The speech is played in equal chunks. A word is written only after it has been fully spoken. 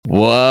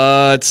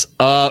What's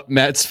up,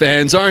 Mets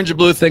fans? Orange and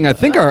blue thing. I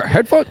think our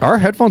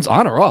headphones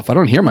on or off. I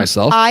don't hear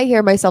myself. I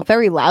hear myself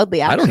very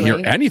loudly, actually. I don't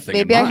hear anything.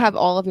 Maybe I have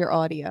all of your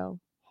audio.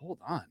 Hold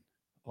on.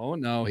 Oh,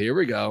 no. Here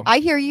we go. I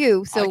hear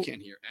you. So I can't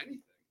hear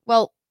anything.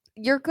 Well,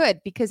 you're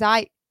good because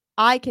I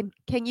can.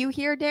 Can you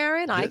hear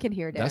Darren? Yeah, I can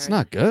hear Darren. That's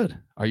not good.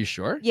 Are you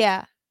sure?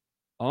 Yeah.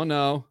 Oh,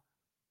 no.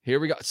 Here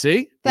we go.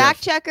 See?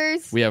 Fact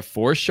checkers. We have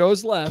 4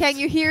 shows left. Can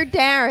you hear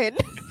Darren?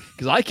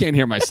 Because I can't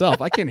hear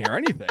myself. I can't hear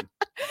anything.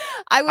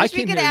 I wish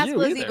we could ask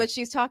Lizzie, but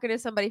she's talking to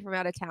somebody from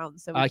out of town.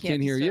 So I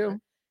can't hear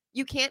you.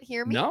 You can't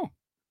hear me? No.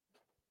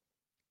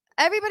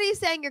 Everybody's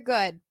saying you're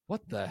good.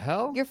 What the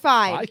hell? You're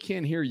fine. I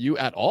can't hear you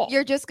at all.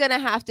 You're just going to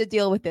have to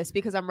deal with this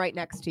because I'm right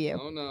next to you.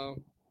 Oh, no. All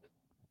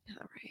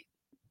right.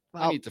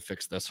 Well, I need to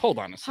fix this. Hold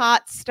on a second.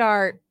 Hot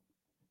start.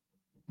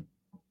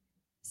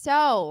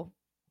 So.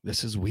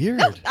 This is weird.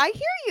 No, I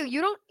hear you.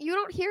 You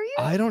don't hear you?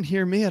 I don't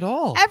hear me at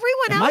all.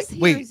 Everyone else hears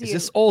you. Wait, is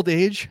this old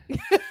age?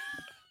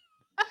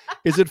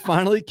 Is it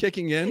finally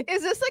kicking in?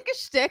 Is this like a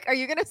shtick? Are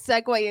you going to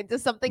segue into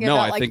something no,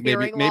 about I like think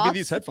hearing maybe loss?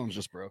 these headphones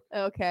just broke.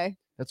 Okay.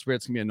 That's where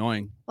it's going to be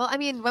annoying. Well, I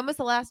mean, when was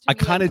the last I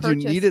time kind of do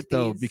need it,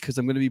 though, because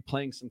I'm going to be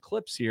playing some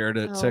clips here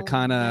to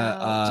kind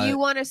of do you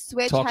want to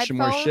switch talk headphones? some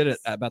more shit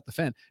about the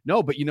fan.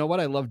 No, but you know what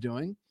I love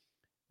doing?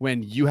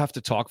 When you have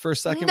to talk for a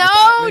second. No,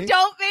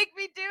 don't make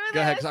me do this.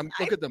 Go ahead, because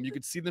look at them. You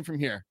can see them from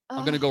here.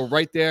 I'm going to go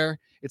right there.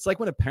 It's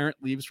like when a parent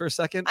leaves for a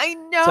second. I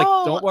know. It's like,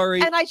 don't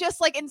worry. And I just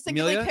like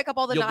instinctively Amelia, pick up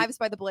all the knives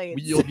by the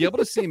blades. You'll be able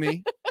to see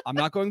me. I'm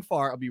not going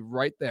far. I'll be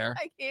right there.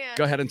 I can't.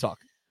 Go ahead and talk.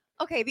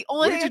 Okay, the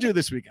only what did you do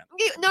this weekend?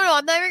 No,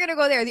 I'm not even going to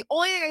go there. The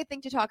only thing I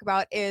think to talk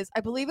about is,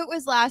 I believe it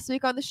was last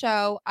week on the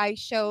show, I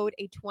showed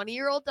a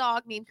 20-year-old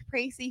dog named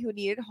Caprese who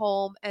needed a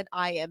home, and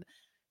I am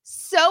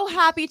so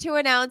happy to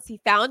announce he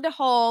found a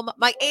home.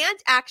 My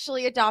aunt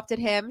actually adopted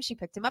him. She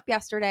picked him up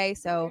yesterday.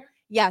 So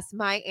yes,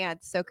 my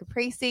aunt. So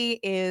Caprese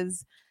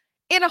is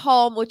in a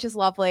home, which is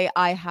lovely.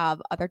 I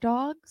have other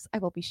dogs I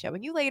will be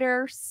showing you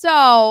later.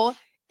 So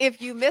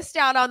if you missed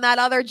out on that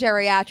other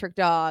geriatric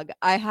dog,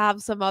 I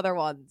have some other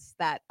ones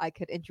that I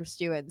could interest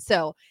you in.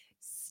 So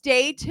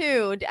stay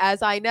tuned,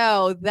 as I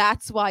know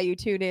that's why you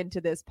tune into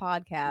this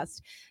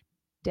podcast.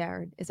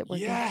 Darren, is it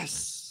working?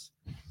 Yes.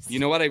 You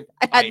know what? I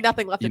had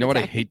nothing left. You know what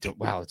I hate?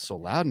 Wow, it's so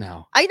loud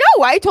now. I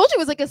know. I told you it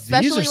was like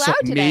especially loud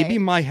today. Maybe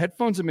my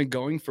headphones have been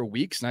going for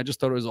weeks, and I just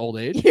thought it was old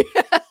age.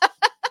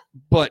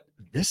 But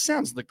this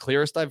sounds the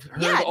clearest I've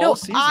heard all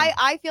season.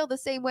 I feel the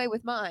same way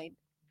with mine.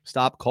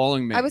 Stop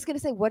calling me. I was going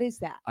to say, what is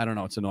that? I don't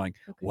know. It's annoying.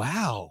 Okay.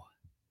 Wow.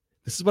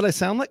 This is what I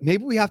sound like?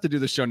 Maybe we have to do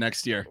the show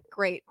next year.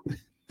 Great.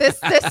 This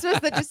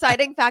was the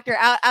deciding factor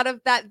out of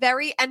that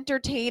very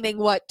entertaining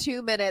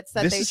 2 minutes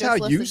that they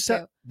just listened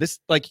to. This,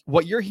 like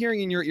what you're hearing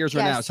in your ears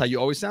right now, is how you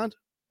always sound?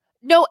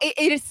 No,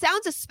 it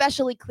sounds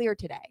especially clear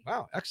today.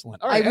 Wow,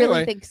 excellent. All right, I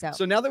really think so.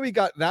 So now that we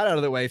got that out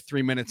of the way,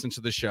 3 minutes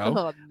into the show,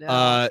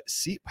 wow,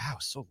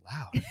 so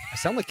loud. I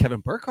sound like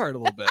Kevin Burkhardt a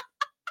little bit.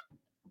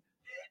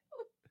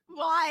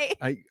 Why?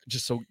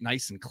 Just so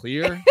nice and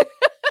clear.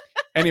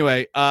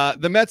 Anyway,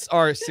 the Mets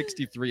are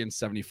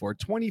 63-74,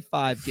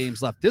 25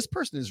 games left. This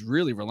person is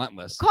really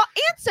relentless.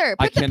 Answer.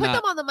 Put them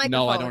on the microphone.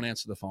 No, I don't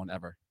answer the phone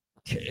ever.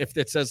 If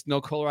it says no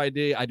caller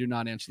ID, I do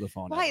not answer the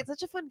phone. Why? It's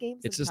such a fun game.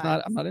 It's just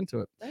not. I'm not into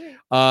it.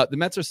 Right. The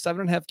Mets are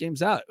 7.5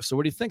 games out. So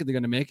what do you think? Are they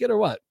going to make it or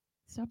what?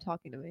 Stop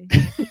talking to me.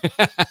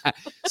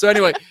 So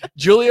anyway,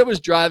 Julia was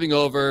driving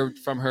over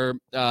from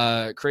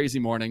her crazy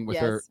morning with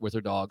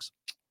her dogs,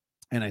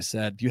 and I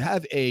said, "Do you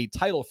have a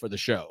title for the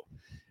show?"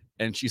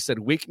 And she said,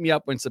 "Wake Me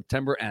Up When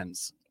September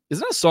Ends."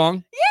 Isn't that a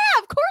song?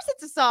 Yeah, of course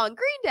it's a song.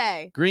 Green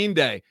Day. Green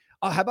Day.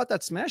 Oh, how about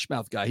that Smash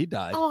Mouth guy? He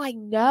died. Oh, I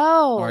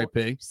know.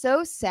 R.I.P.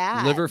 So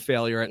sad. Liver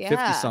failure at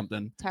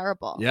 50-something.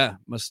 Terrible. Yeah.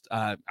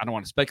 I don't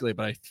want to speculate,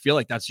 but I feel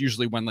like that's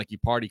usually when you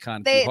party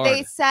kind of too hard.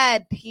 They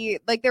said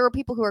there were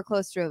people who were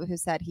close to him who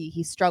said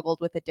he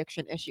struggled with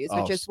addiction issues,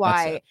 which is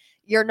why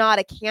you're not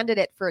a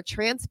candidate for a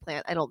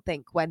transplant, I don't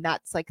think, when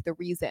that's like the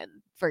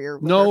reason for your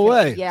liver No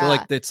way. Yeah.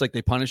 It's like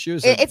they punish you.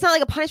 It's not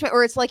like a punishment,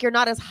 or it's like you're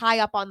not as high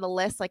up on the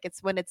list. Like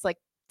it's when it's like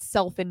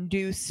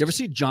self-induced. You ever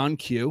see John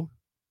Q?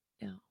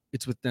 No.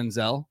 It's with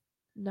Denzel.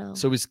 No.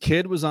 So his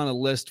kid was on a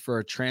list for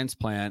a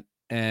transplant,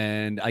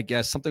 and I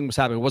guess something was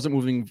happening. It wasn't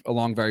moving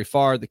along very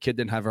far. The kid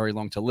didn't have very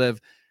long to live.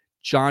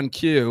 John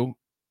Q,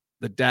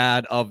 the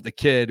dad of the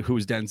kid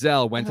who's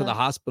Denzel, went to the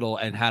hospital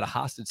and had a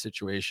hostage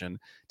situation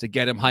to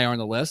get him higher on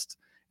the list.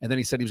 And then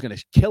he said he was going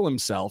to kill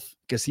himself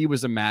because he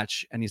was a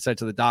match. And he said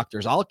to the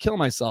doctors, "I'll kill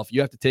myself.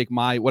 You have to take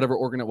my whatever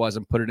organ it was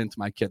and put it into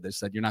my kid." They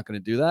said, "You're not going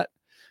to do that?"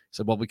 He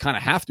said, "Well, we kind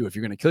of have to. If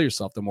you're going to kill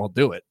yourself, then we'll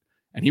do it."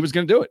 And he was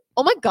going to do it.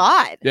 Oh my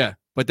God. Yeah.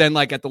 But then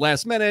at the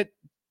last minute,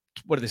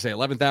 what did they say?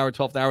 11th hour,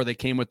 12th hour, they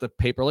came with the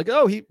paper we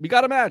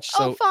got a match.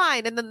 So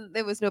fine. And then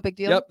it was no big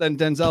deal. Yep. Then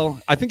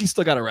Denzel, I think he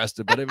still got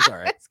arrested, but it was all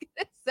right. I was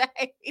going to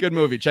say. Good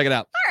movie. Check it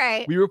out. All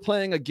right. We were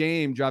playing a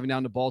game driving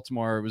down to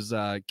Baltimore. It was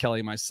Kelly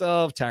and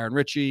myself, Taryn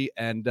Ritchie,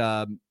 and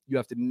you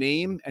have to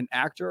name an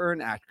actor or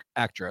an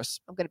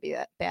actress. I'm going to be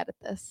bad at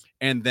this.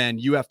 And then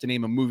you have to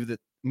name a movie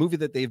movie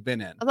that they've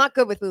been in. I'm not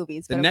good with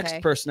movies. The but next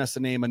okay. person has to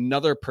name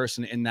another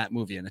person in that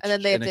movie, and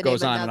then they have to it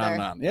goes name on and on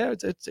and on. Yeah,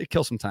 it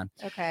kills some time.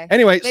 Okay.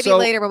 Anyway, maybe so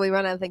later when we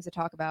run out of things to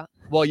talk about.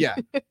 Well, yeah.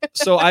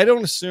 So I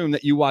don't assume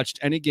that you watched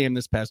any game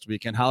this past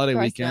weekend, holiday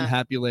weekend. Not.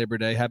 Happy Labor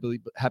Day,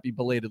 happy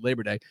belated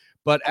Labor Day.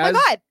 But my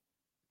God,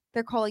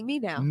 they're calling me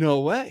now.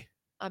 No way.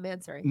 I'm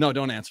answering. No,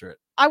 don't answer it.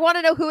 I want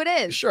to know who it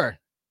is. Sure.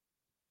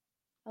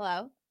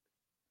 Hello.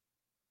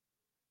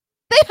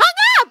 They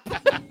hung up.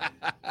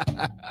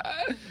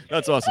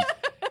 That's awesome.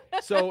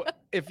 So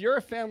if you're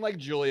a fan like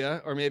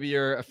Julia, or maybe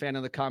you're a fan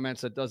in the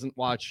comments that doesn't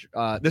watch,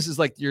 this is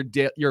like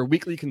your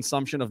weekly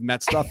consumption of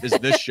Met stuff is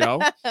this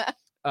show,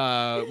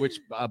 which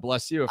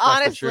bless you.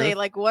 Honestly,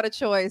 like what a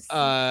choice.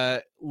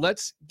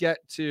 Let's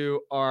get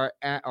to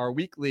our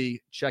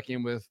weekly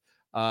check-in with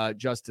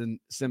Justin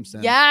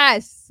Simpson.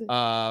 Yes.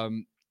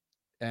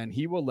 And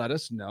he will let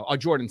us know.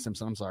 Jordan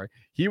Simpson, I'm sorry.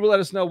 He will let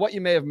us know what you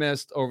may have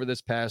missed over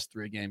this past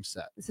 3-game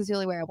set. This is the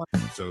only way I want.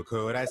 So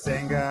could I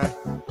Senga,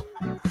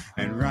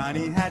 and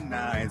Ronnie had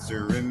nights to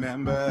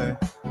remember.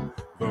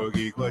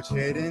 Bogey clutch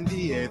hit in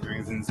the 8th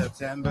rings in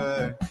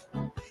September.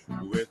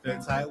 With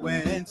the tight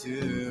win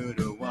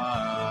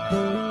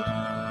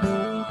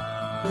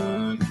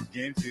 2-1.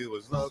 Game 2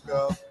 was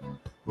loco.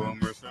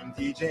 Homers from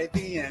DJ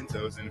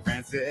Vientos in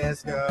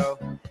Francisco.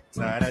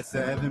 Tied at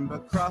 7,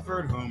 but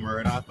Crawford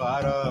homered off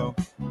auto.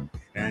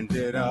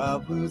 Ended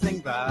up losing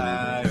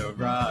by a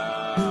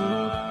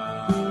run.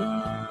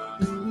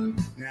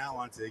 Now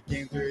on to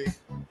game 3.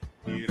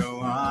 Tito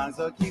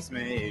Alonso keeps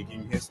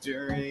making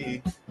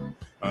history.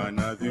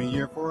 Another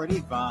year,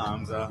 40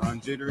 bombs,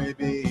 100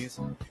 ribbies.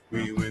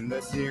 We win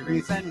the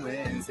series and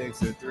win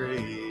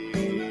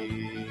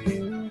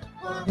 6-3.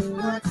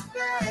 What's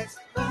next?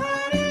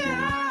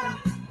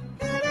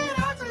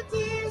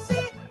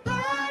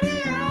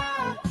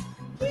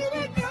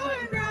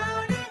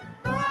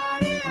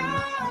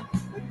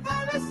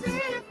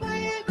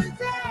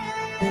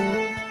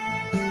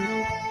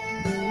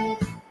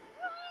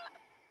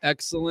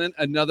 Excellent.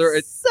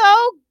 Another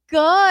so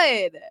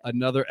good.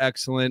 Another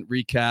excellent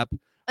recap.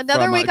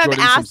 Another from, week I'm Jordan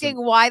asking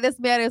Simpson. why this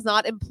man is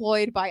not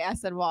employed by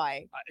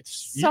SNY.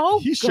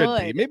 He should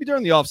be. Maybe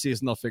during the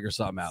offseason they'll figure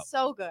something out.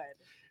 So good.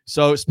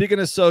 So speaking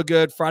of so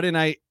good, Friday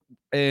night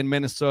in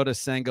Minnesota,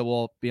 Senga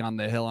will be on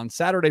the hill. On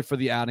Saturday for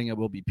the outing, it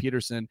will be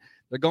Peterson.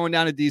 They're going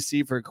down to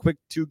DC for a quick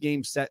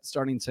 2-game set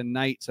starting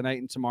tonight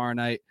and tomorrow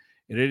night.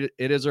 It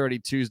is already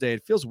Tuesday.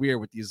 It feels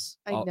weird with these.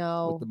 I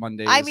know. With the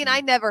Mondays. I mean,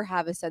 I never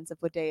have a sense of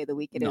what day of the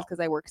week it is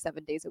because I work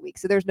 7 days a week.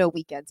 So there's no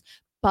weekends.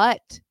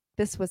 But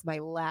this was my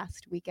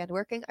last weekend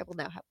working. I will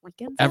now have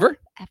weekends ever. Off,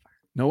 ever.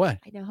 No way.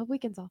 I now have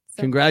weekends off.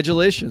 So.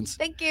 Congratulations.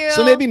 Thank you.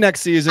 So maybe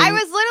next season. I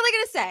was literally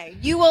going to say,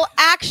 you will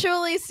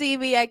actually see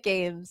me at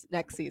games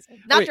next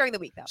season. Not during the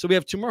week, though. So we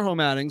have 2 more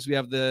home outings. We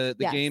have the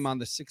game on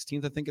the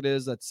 16th, I think it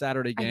is. That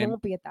Saturday game. I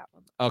won't be at that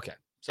one. Okay.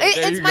 So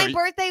it's my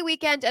birthday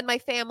weekend, and my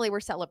family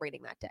were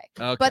celebrating that day.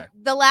 Okay. But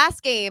the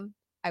last game,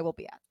 I will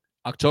be at.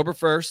 October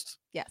 1st.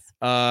 Yes.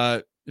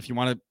 If you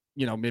want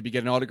to, maybe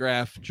get an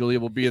autograph, Julia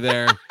will be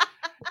there.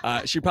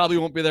 She probably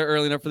won't be there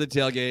early enough for the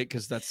tailgate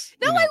because that's.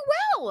 No, I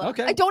will.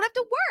 Okay. I don't have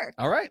to work.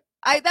 All right.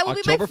 That will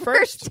October be my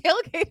first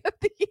tailgate of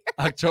the year.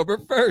 October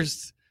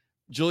 1st.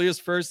 Julia's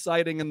first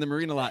sighting in the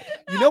marina lot.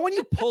 When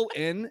you pull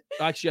in,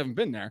 actually, you haven't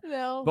been there.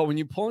 No. But when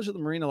you pull into the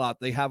marina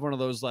lot, they have one of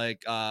those like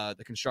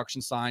the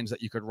construction signs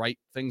that you could write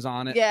things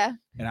on it. Yeah.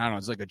 And I don't know,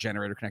 it's like a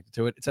generator connected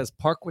to it. It says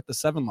park with the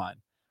 7 line.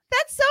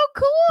 That's so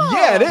cool.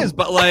 Yeah, it is.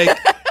 But like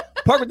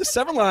park with the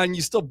 7 line,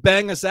 you still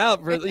bang us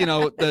out for the truck and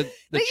everything.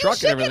 You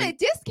should get a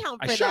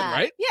discount for that. I should,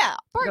 right? Yeah.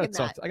 Bargain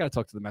that. I gotta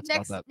talk to the Mets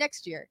about that.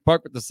 Next year.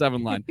 Park with the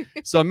 7 line.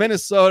 So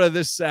Minnesota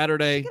this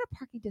Saturday. Get a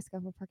parking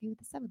discount for parking with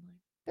the 7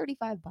 line.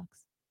 $35.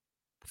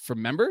 For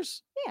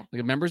members? Yeah.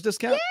 Like a members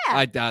discount? Yeah.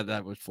 I doubt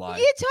that would fly.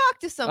 You talk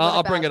to someone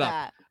I'll bring it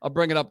up. I'll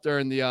bring it up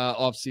during the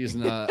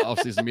off-season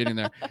meeting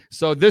there.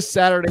 So this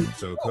Saturday.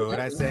 So could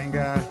I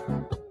Senga,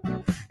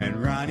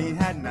 and Ronnie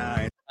had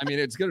night. I mean,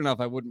 it's good enough.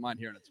 I wouldn't mind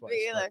hearing it twice.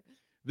 Me either.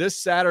 This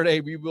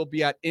Saturday, we will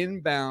be at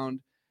Inbound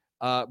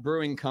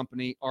Brewing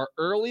Company, our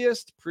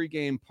earliest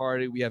pregame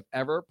party we have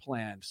ever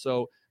planned.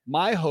 So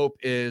my hope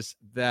is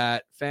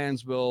that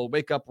fans will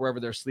wake up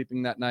wherever they're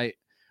sleeping that night.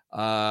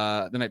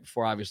 The night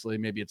before, obviously,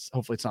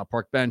 hopefully it's not a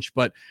park bench,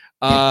 but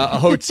a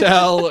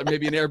hotel, or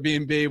maybe an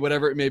Airbnb,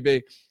 whatever it may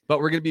be. But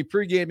we're going to be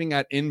pre-gaming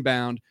at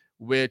Inbound,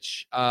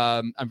 which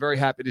I'm very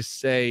happy to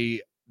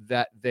say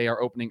that they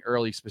are opening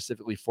early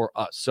specifically for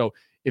us. So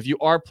if you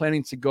are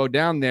planning to go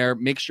down there,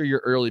 make sure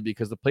you're early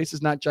because the place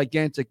is not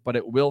gigantic, but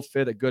it will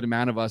fit a good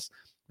amount of us.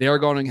 They are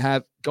going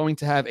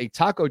to have a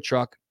taco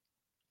truck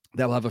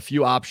that will have a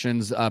few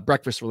options,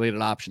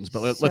 breakfast-related options.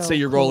 But let's say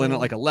you roll in at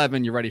like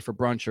 11, you're ready for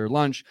brunch or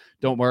lunch.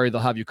 Don't worry, they'll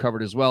have you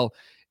covered as well.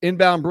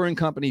 Inbound Brewing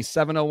Company,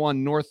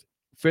 701 North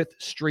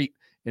 5th Street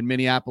in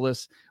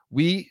Minneapolis.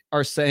 We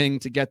are saying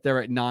to get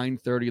there at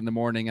 9:30 in the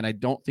morning, and I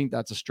don't think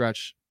that's a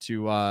stretch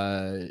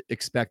to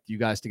expect you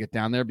guys to get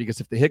down there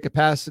because if they hit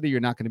capacity, you're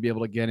not going to be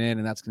able to get in,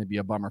 and that's going to be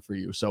a bummer for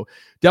you. So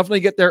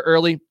definitely get there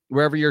early,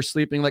 wherever you're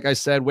sleeping. Like I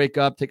said, wake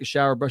up, take a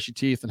shower, brush your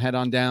teeth, and head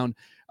on down.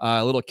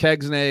 A little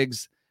kegs and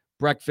eggs.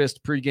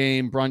 breakfast,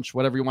 pregame, brunch,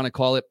 whatever you want to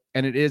call it.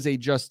 And it is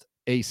just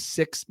a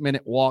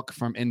 6-minute walk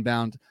from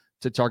inbound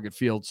to Target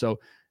Field. So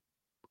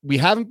we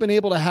haven't been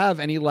able to have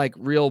any like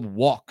real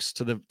walks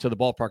to the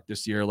ballpark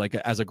this year, like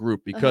as a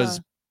group, because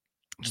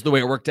just the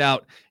way it worked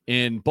out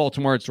in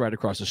Baltimore, it's right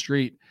across the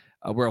street.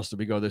 Where else did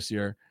we go this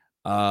year?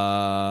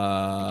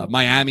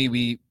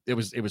 Miami. It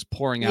was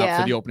pouring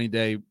out for the opening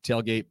day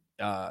tailgate.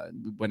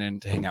 We went in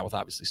to hang out with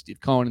obviously Steve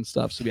Cohen and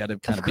stuff, so we had to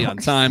kind of be on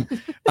time.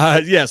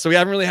 So we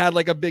haven't really had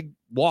like a big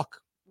walk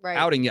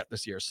outing yet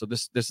this year. So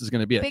this is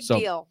going to be it. Big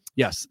deal.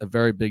 Yes, a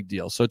very big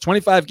deal. So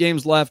 25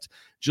 games left.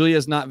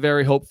 Julia's not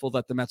very hopeful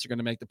that the Mets are going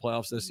to make the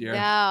playoffs this year. No,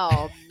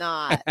 I'm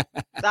not.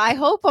 I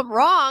hope I'm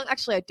wrong.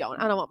 Actually, I don't.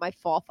 I don't want my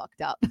fall fucked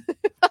up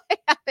by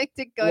having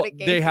to go to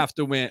games. They have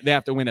to win. They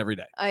have to win every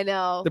day. I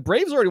know. The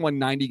Braves already won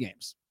 90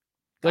 games.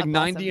 Like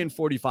 90 and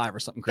 45 or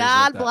something crazy.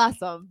 God like bless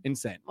them.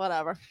 Insane.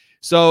 Whatever.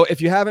 So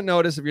if you haven't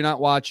noticed, if you're not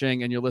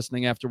watching and you're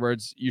listening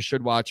afterwards, you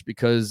should watch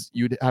because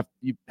you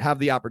have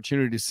the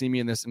opportunity to see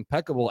me in this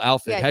impeccable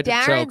outfit. Yeah, head to toe,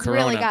 Darren's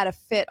Corona. really got a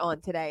fit on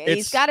today. And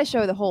he's got to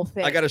show the whole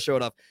thing. I got to show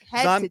it off.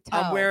 Head to toe.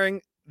 I'm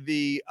wearing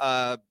the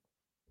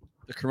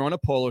Corona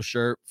polo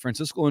shirt.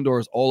 Francisco Lindor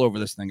is all over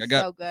this thing. I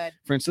got so good.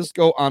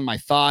 Francisco on my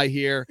thigh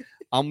here.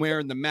 I'm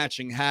wearing the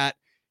matching hat.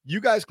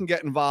 You guys can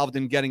get involved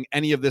in getting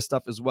any of this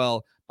stuff as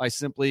well by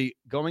simply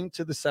going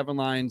to the 7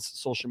 Lines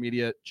social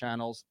media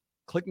channels,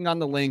 clicking on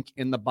the link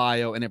in the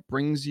bio, and it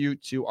brings you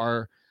to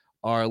our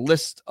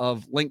list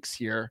of links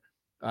here.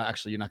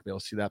 Actually, you're not going to be able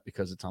to see that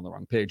because it's on the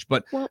wrong page.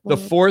 But the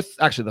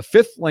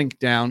 5th link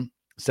down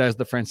says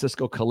the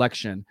Francisco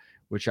Collection,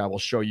 which I will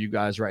show you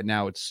guys right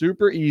now. It's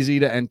super easy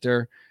to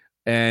enter,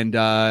 and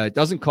it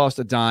doesn't cost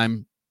a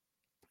dime,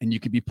 and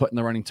you could be put in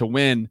the running to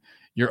win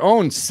your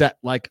own set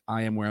like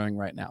I am wearing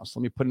right now. So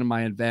let me put in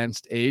my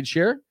advanced age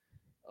here.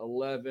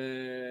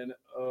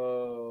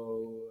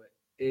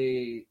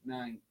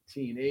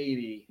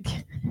 11/08/1980.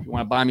 If you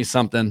want to buy me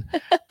something,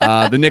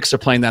 the Knicks are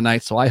playing that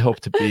night, so I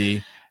hope to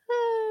be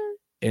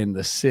in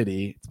the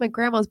city. It's my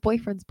grandma's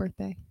boyfriend's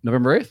birthday.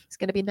 November 8th? It's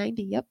going to be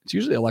 90. Yep. It's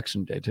usually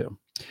election day, too.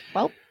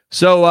 Well.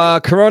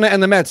 So Corona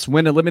and the Mets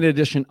win a limited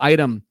edition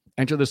item.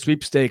 Enter the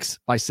sweepstakes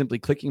by simply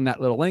clicking that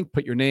little link.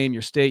 Put your name,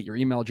 your state, your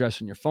email address,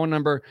 and your phone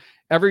number.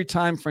 Every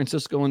time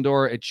Francisco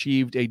Lindor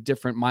achieved a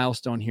different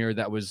milestone here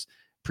that was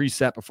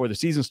preset before the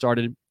season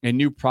started, a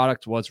new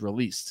product was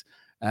released.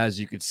 As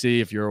you could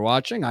see, if you're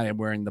watching, I am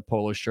wearing the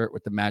polo shirt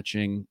with the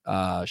matching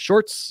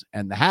shorts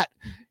and the hat.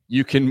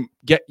 You can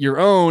get your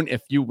own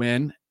if you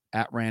win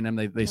at random.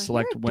 They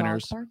select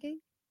winners. Dog barking?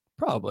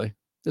 Probably.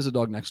 There's a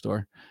dog next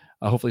door.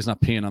 Hopefully he's not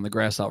peeing on the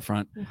grass out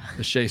front,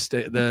 the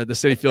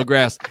Citi Field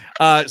grass.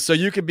 So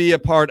you could be a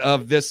part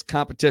of this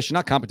competition,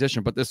 not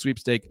competition, but this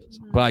sweepstake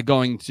by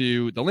going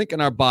to the link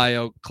in our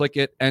bio, click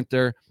it,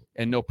 enter,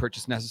 and no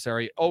purchase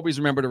necessary. Always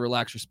remember to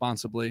relax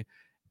responsibly.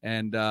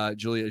 And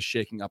Julia is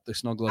shaking up the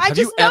snow globe. I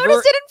just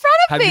noticed it in front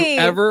of me. Have you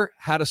ever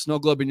had a snow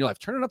globe in your life?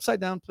 Turn it upside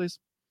down, please.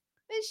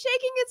 And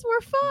shaking it's more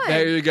fun.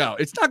 There you go.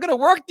 It's not going to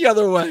work the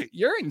other way.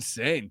 You're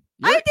insane.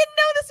 I didn't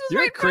know this was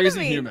you're right a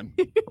crazy in front of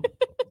me. human.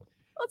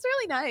 Well, it's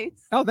really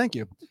nice. Oh, thank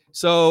you.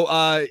 So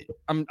I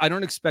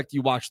don't expect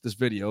you watched this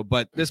video,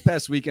 but this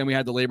past weekend we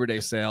had the Labor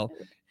Day sale.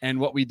 And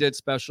what we did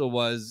special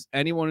was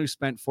anyone who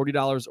spent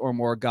 $40 or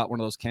more got one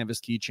of those canvas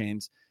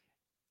keychains.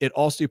 It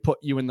also put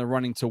you in the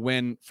running to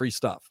win free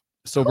stuff.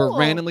 So Cool. we're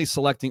randomly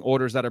selecting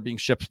orders that are being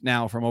shipped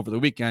now from over the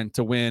weekend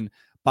to win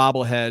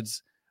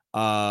bobbleheads.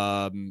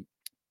 I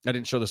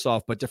didn't show this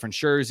off, but different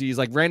jerseys,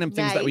 like random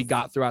things that we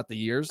got throughout the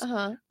years.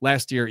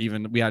 Last year,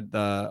 even we had,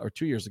 or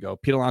 2 years ago,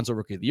 Pete Alonso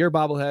Rookie of the Year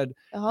bobblehead,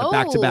 the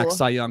back-to-back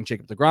Cy Young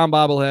Jacob deGrom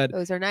bobblehead.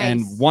 Those are nice.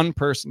 And one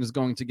person is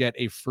going to get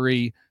a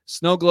free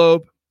snow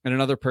globe, and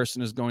another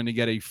person is going to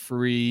get a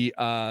free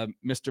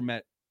Mr.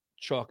 Met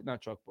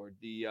chalkboard,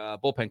 the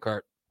bullpen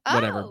cart,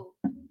 whatever.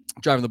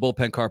 Driving the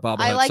bullpen cart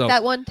bobblehead. I like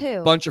that one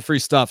too. Bunch of free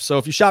stuff. So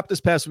if you shop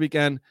this past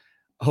weekend,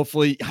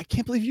 hopefully, I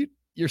can't believe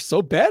you're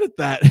so bad at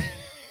that.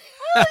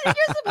 You're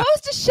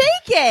supposed to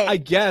shake it. I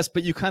guess,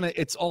 but you kind of,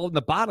 it's all in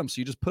the bottom, so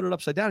you just put it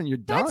upside down and you're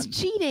done. That's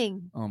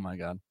cheating. Oh my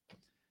God.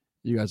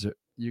 You guys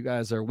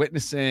are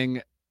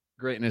witnessing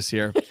greatness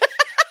here.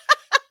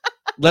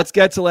 Let's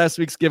get to last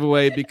week's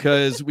giveaway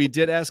because we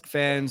did ask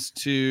fans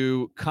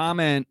to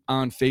comment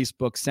on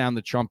Facebook, Sound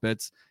the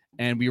Trumpets,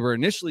 and we were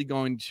initially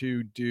going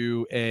to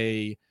do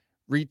a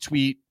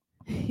retweet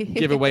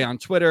giveaway on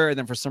Twitter, and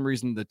then for some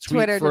reason the tweet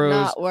Twitter froze. did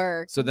not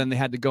work. So then they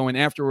had to go in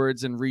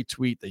afterwards and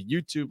retweet the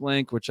YouTube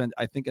link, which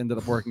I think ended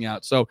up working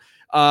out. So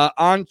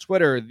on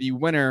Twitter, the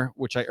winner,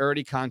 which I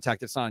already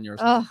contacted, it's on yours.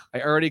 I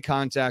already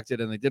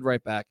contacted, and they did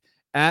write back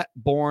at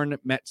Born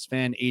Mets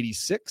Fan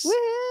 86. Woo!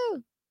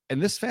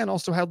 And this fan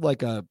also had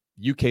like a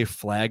UK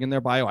flag in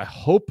their bio. I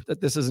hope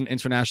that this isn't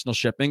international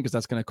shipping because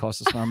that's going to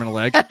cost us an arm and a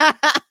leg.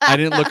 I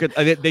didn't look at.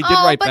 They did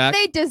write back. But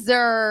they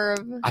deserve.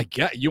 I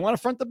get you want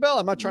to front the bill.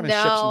 I'm not trying to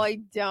I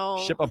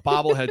don't ship a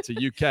bobblehead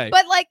to UK.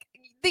 But like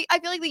I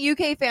feel like the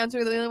UK fans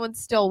are the only ones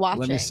still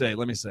watching. Let me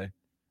say.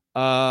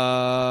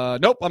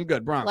 Nope, I'm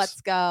good. Bronx.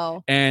 Let's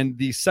go. And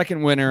the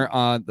second winner,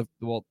 the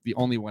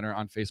only winner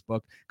on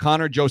Facebook,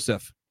 Connor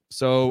Joseph.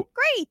 So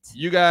Great.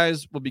 you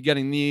guys will be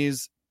getting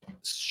these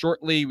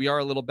shortly. We are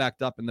a little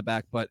backed up in the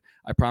back, but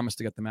I promise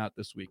to get them out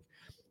this week.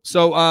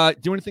 So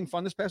do anything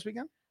fun this past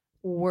weekend?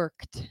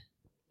 Worked.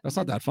 That's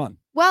not that fun.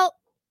 Well,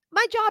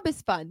 my job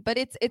is fun, but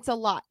it's a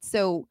lot.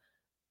 So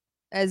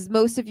as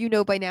most of you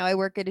know by now, I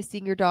work at a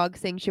senior dog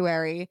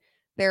sanctuary.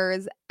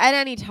 There's at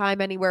any time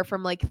anywhere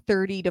from like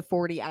 30 to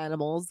 40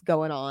 animals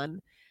going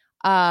on.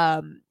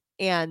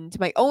 And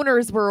my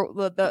owners were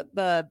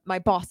my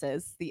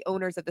bosses, the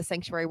owners of the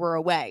sanctuary were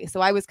away. So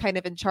I was kind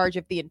of in charge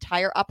of the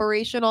entire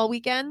operation all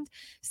weekend.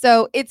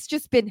 So it's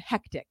just been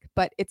hectic,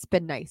 but it's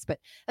been nice. But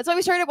that's why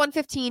we started at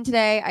 1:15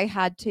 today. I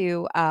had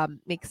to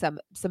make some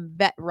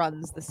vet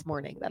runs this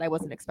morning that I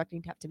wasn't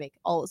expecting to have to make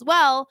all as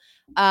well.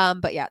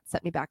 But yeah, it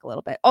set me back a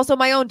little bit. Also,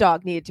 my own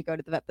dog needed to go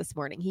to the vet this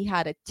morning. He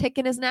had a tick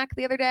in his neck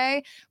the other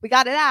day. We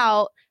got it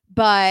out,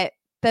 but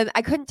then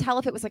I couldn't tell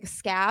if it was like a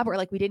scab or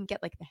like we didn't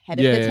get like the head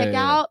of the tick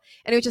out.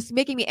 And it was just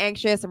making me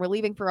anxious. And we're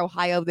leaving for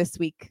Ohio this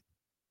week.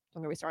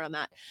 I'm going to start on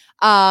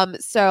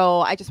that. So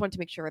I just wanted to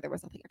make sure there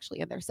was nothing actually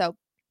in there. So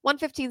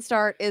 1:15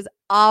 start is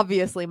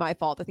obviously my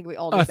fault. I think we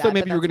all. I thought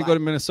maybe you were going to go to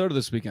Minnesota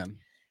this weekend.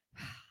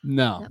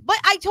 No. But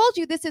I told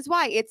you this is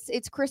why.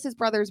 It's Chris's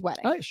brother's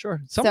wedding. Oh,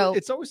 sure. So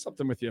it's always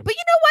something with you. But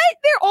you know what?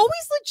 They're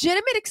always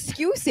legitimate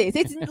excuses.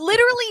 It's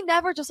literally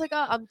never just like,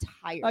 oh, I'm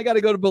tired. I got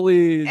to go to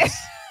Belize.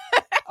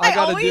 I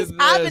always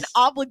have an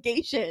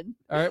obligation.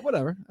 All right,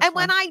 whatever. That's and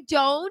fine. When I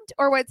don't,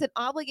 or when it's an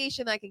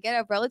obligation that I can get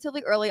out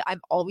relatively early,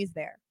 I'm always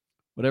there.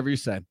 Whatever you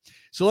say.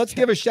 So let's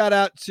give a shout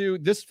out to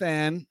this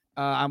fan.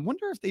 I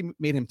wonder if they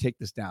made him take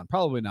this down.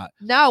 Probably not.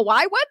 No,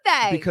 why would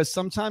they? Because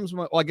sometimes,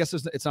 I guess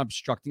it's not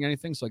obstructing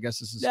anything. So I guess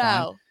this is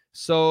fine.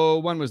 So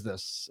when was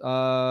this?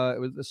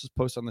 This was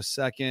posted on the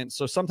 2nd.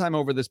 So sometime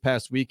over this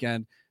past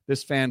weekend,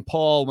 this fan,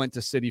 Paul, went to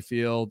Citi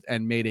Field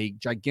and made a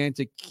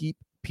gigantic Keep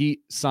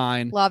Pete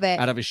sign. Love it.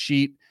 Out of a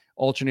sheet,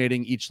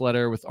 alternating each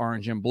letter with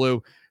orange and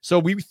blue. So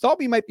we thought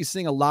we might be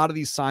seeing a lot of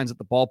these signs at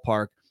the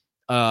ballpark,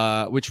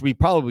 which we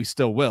probably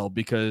still will,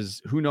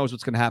 because who knows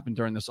what's going to happen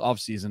during this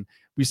offseason.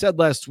 We said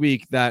last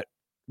week that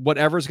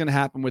whatever's going to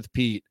happen with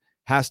Pete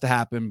has to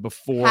happen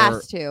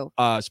before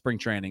spring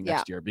training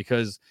next year,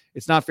 because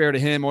it's not fair to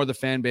him or the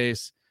fan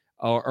base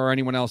or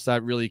anyone else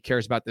that really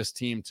cares about this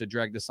team to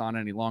drag this on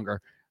any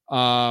longer.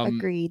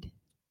 Agreed.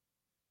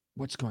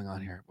 What's going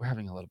on here? We're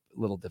having a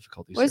little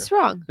difficulties. What's here.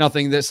 Wrong?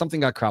 Nothing. Something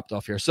got cropped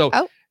off here. So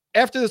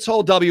after this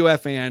whole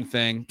WFAN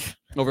thing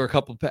over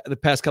the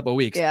past couple of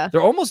weeks,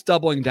 they're almost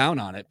doubling down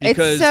on it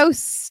because it's so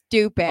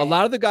stupid. A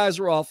lot of the guys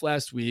were off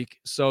last week.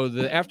 So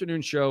the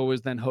afternoon show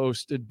was then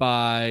hosted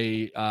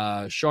by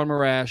Sean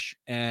Marash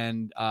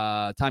and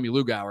Tommy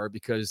Lugauer,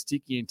 because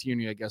Tiki and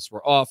Tierney, I guess,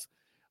 were off.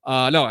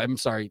 No, I'm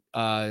sorry.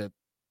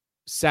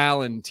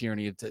 Sal and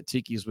Tierney.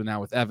 Tiki's now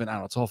with Evan. I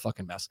don't know. It's a whole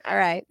fucking mess. All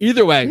right.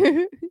 Either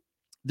way.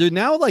 They're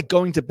now like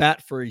going to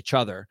bat for each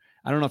other.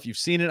 I don't know if you've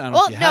seen it. I don't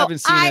know if you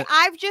haven't seen it.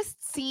 I've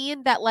just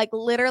seen that, like,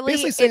 literally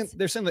they're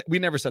saying that we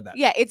never said that.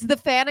 Yeah, it's the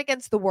fan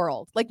against the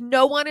world. Like,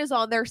 no one is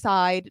on their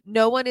side.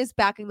 No one is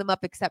backing them up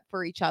except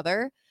for each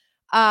other.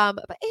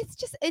 But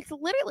it's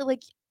literally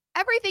like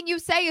everything you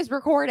say is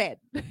recorded.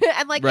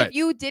 And like, if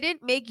you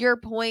didn't make your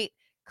point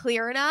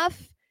clear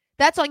enough,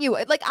 that's on you.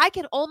 Like, I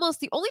can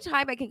almost, the only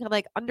time I can kind of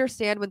like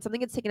understand when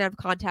something gets taken out of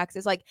context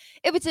is like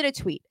if it's in a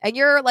tweet and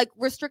you're like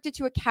restricted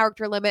to a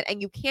character limit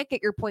and you can't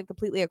get your point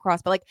completely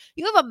across. But like,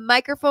 you have a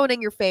microphone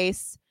in your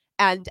face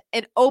and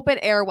an open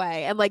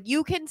airway, and like,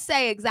 you can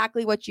say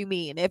exactly what you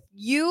mean. If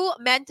you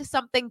meant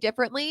something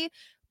differently,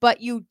 but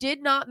you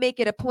did not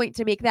make it a point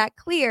to make that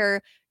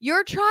clear,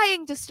 you're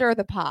trying to stir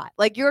the pot.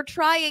 Like, you're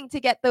trying to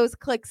get those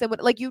clicks, and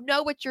like, you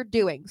know what you're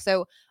doing.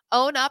 So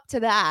own up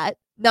to that.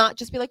 Not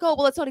just be like, oh,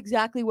 well, that's not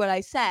exactly what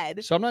I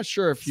said. So I'm not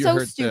sure if you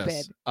heard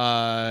this.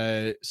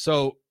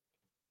 So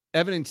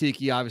Evan and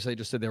Tiki obviously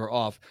just said they were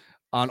off.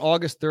 On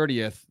August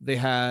 30th, they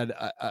had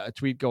a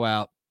tweet go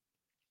out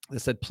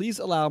that said, please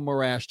allow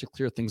Marash to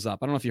clear things up.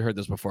 I don't know if you heard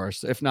this before.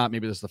 So if not,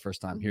 maybe this is the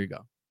first time. Here you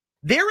go.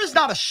 There is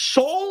not a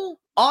soul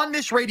on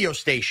this radio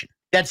station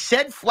that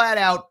said flat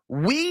out,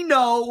 we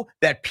know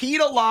that Pete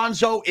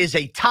Alonso is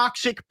a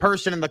toxic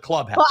person in the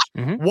clubhouse.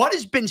 Mm-hmm. What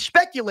has been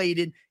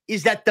speculated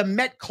is that the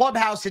Met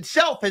clubhouse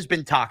itself has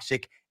been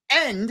toxic,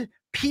 and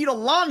Pete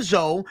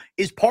Alonso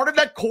is part of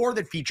that core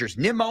that features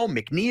Nimmo,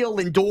 McNeil,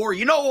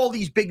 Lindor, all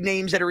these big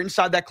names that are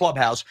inside that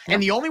clubhouse. Yeah.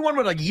 And the only one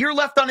with a year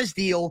left on his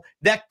deal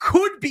that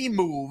could be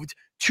moved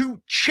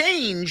to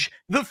change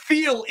the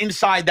feel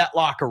inside that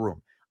locker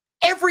room.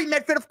 Every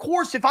Met fan, of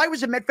course, if I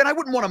was a Met fan, I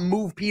wouldn't want to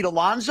move Pete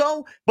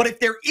Alonso. But if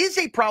there is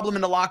a problem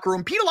in the locker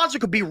room, Pete Alonso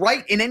could be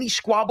right in any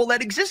squabble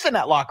that exists in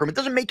that locker room. It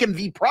doesn't make him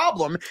the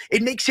problem.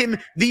 It makes him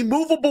the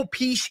movable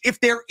piece if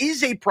there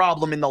is a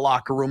problem in the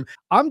locker room.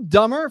 I'm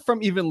dumber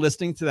from even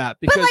listening to that.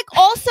 Because... But like,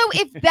 also,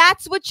 if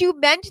that's what you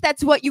meant,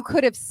 that's what you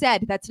could have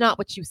said. That's not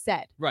what you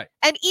said. Right.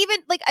 And even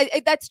like,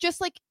 that's just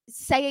like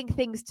saying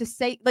things to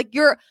say, like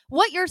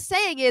what you're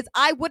saying is,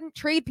 I wouldn't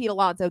trade Pete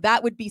Alonso.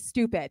 That would be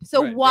stupid.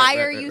 So why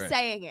are you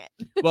saying it?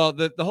 Well,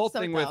 the whole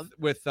so thing dumb.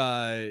 with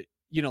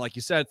like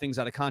you said, things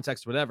out of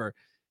context, whatever.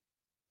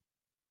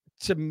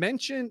 to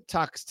mention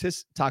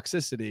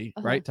toxicity,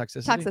 right?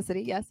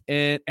 Toxicity, yes.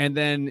 And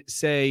then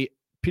say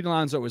Pete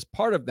Alonso was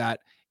part of that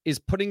is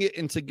putting it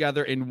in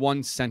together in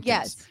one sentence.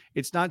 Yes.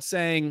 It's not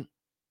saying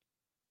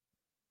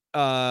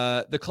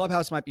the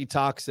clubhouse might be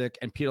toxic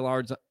and Pete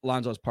Alonso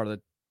is part of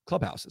the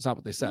clubhouse. It's not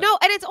what they said. No,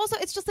 and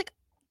it's just like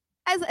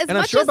as and much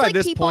I'm sure as by like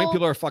this point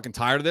people are fucking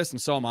tired of this,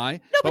 and so am I.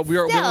 No, but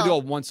we're gonna do a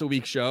once a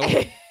week show.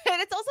 And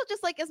it's also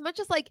just like as much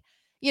as like,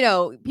 you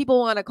know, people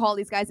want to call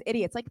these guys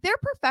idiots. Like, they're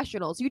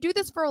professionals. You do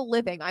this for a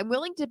living. I'm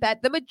willing to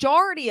bet the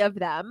majority of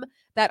them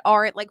that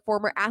aren't like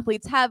former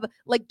athletes have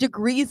like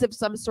degrees of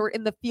some sort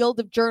in the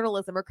field of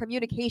journalism or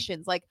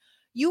communications. Like,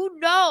 you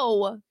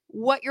know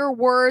what your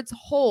words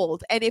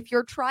hold. And if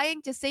you're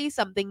trying to say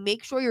something,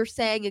 make sure you're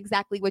saying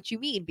exactly what you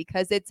mean,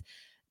 because it's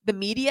the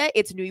media,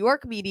 it's New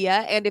York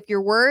media. And if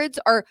your words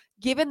are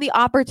given the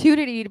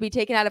opportunity to be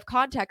taken out of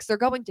context, they're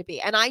going to be.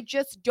 And I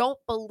just don't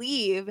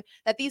believe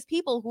that these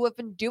people who have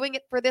been doing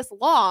it for this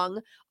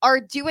long are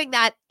doing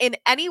that in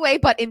any way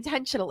but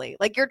intentionally.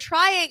 Like, you're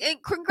trying,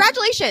 and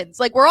congratulations.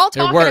 Like, we're all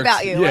talking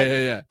about you.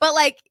 Yeah. But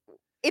like,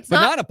 it's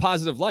not a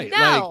positive light.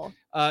 No.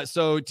 Like,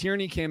 so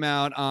Tierney came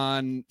out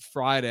on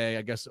Friday,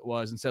 I guess it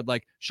was, and said,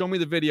 like, show me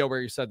the video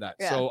where you said that.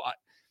 Yeah. So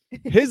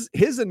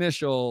his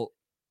initial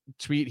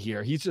tweet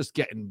here, he's just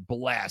getting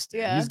blasted.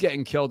 Yeah. He's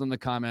getting killed in the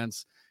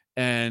comments.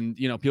 And,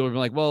 you know, people are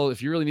like, well,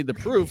 if you really need the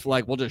proof,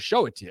 like, we'll just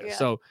show it to you. Yeah.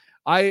 So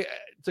I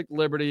took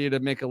liberty to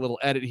make a little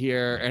edit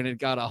here, and it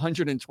got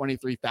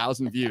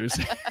 123,000 views.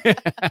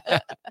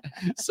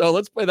 So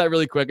let's play that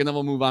really quick, and then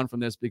we'll move on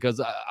from this,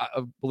 because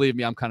believe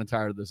me, I'm kind of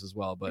tired of this as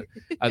well. But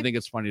I think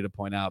it's funny to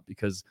point out,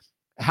 because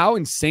how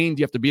insane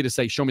do you have to be to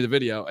say, show me the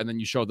video, and then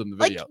you show them the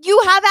video? Like,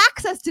 you have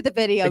access to the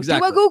video.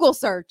 Exactly. Do a Google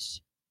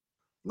search.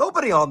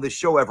 Nobody on this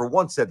show ever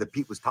once said that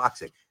Pete was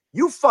toxic.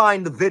 You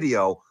find the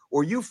video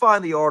or you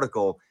find the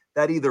article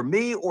that either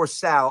me or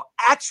Sal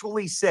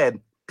actually said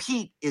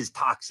Pete is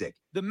toxic.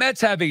 The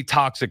Mets have a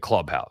toxic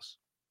clubhouse,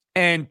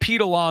 and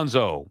Pete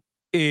Alonso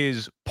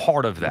is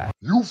part of that.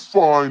 You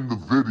find the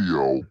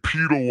video,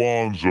 Pete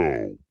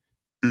Alonso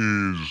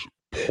is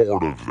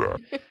part of that.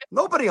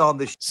 Nobody on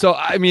this So,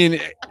 I mean,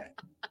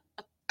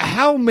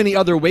 how many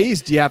other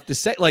ways do you have to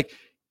say? Like,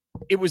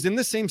 it was in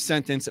the same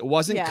sentence. It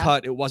wasn't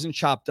cut. It wasn't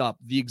chopped up.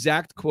 The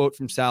exact quote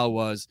from Sal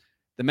was,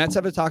 the Mets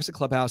have a toxic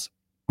clubhouse.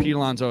 Pete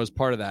Alonso is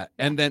part of that.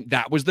 And then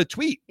that was the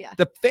tweet. Yeah.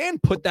 The fan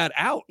put that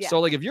out. Yeah.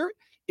 So, like,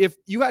 if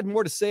you had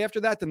more to say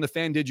after that, then the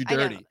fan did you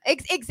dirty.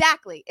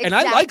 Exactly. And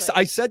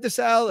I said to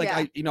Sal, like,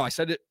 I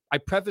said it, I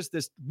prefaced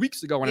this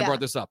weeks ago when I brought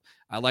this up.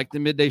 I like the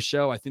midday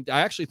show. I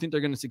actually think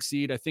they're going to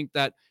succeed. I think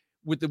that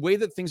with the way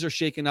that things are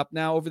shaken up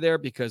now over there,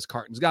 because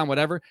Carton's gone,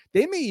 whatever,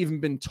 they may even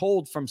been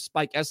told from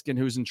Spike Eskin,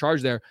 who's in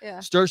charge there,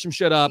 stir some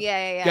shit up,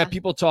 get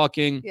people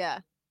talking,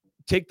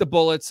 take the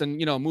bullets and,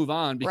 move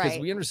on, because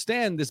we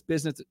understand this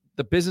business,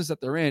 the business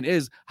that they're in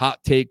is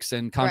hot takes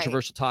and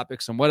controversial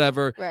topics and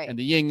whatever, and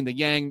the yin and the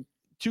yang,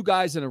 two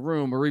guys in a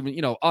room, or even,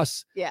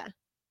 us. Yeah.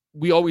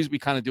 We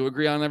kind of do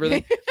agree on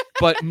everything,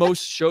 but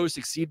most shows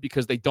succeed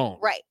because they don't.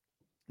 Right.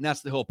 And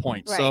that's the whole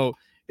point. Right. So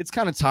it's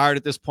kind of tired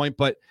at this point,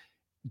 but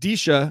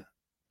Disha,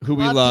 who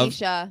we love,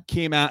 Disha,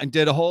 came out and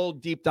did a whole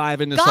deep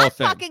dive in this God whole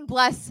thing. Fucking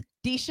bless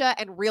Disha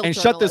and real and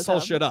journalism. shut this whole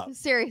shit up.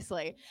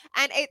 Seriously.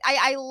 And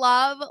I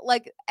love,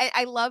 like,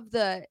 I love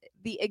the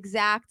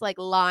exact like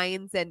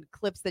lines and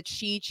clips that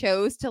she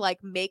chose to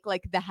like make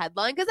like the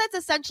headline, because that's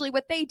essentially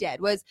what they did.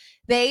 Was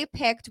they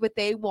picked what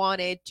they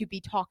wanted to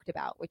be talked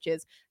about, which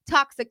is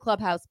toxic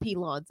clubhouse Pete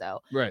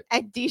Alonso. Right.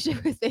 And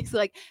Disha was basically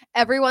like,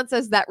 everyone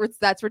says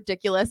that's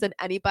ridiculous, and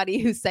anybody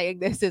who's saying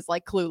this is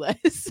like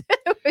clueless,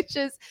 which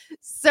is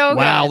so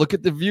wow. good. Look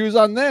at the views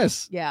on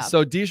this. Yeah.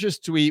 So Disha's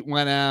tweet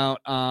went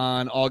out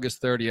on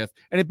August 30th,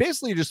 and it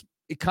basically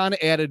it kind of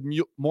added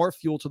more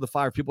fuel to the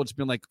fire. People just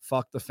being like,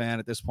 fuck the fan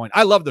at this point.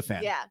 I love the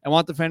fan. Yeah. I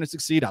want the fan to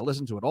succeed. I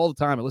listen to it all the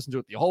time. I listen to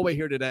it the whole way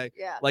here today.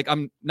 Yeah. Like,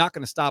 I'm not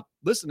going to stop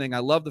listening. I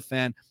love the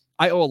fan.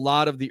 I owe a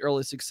lot of the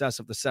early success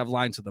of the Sev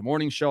line to the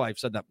morning show. I've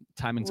said that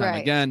time and time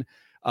again.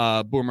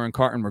 Boomer and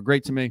Carton were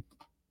great to me.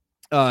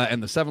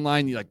 And the 7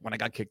 line, like, when I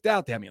got kicked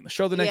out, they had me on the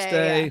show the next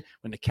day. Yeah.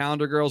 When the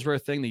calendar girls were a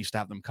thing, they used to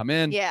have them come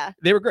in. Yeah.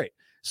 They were great.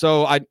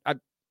 So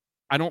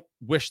I don't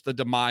wish the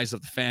demise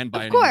of the fan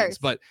by any means.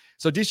 But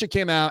so Disha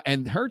came out,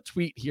 and her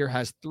tweet here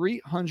has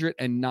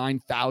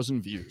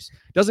 309,000 views.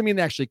 Doesn't mean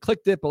they actually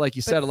clicked it, but like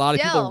you said, a lot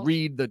of people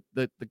read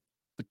the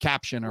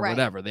caption or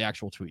whatever, the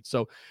actual tweet.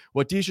 So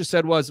what Disha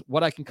said was,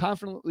 what I can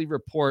confidently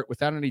report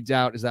without any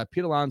doubt is that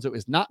Pete Alonso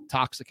is not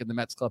toxic in the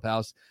Mets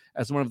clubhouse,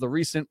 as one of the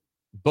recent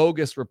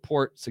bogus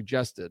report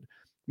suggested.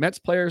 Mets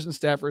players and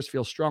staffers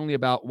feel strongly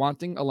about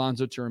wanting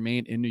Alonso to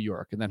remain in New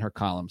York. And then her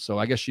column. So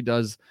I guess she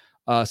does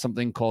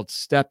something called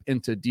Step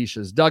into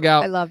Disha's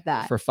Dugout. I love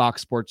that. For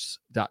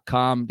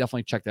foxsports.com.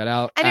 Definitely check that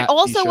out. And it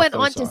also went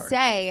on to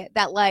say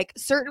that like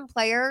certain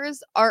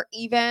players are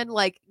even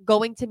like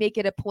going to make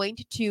it a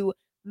point to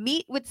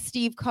meet with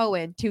Steve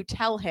Cohen to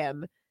tell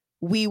him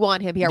we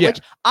want him here, which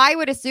I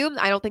would assume,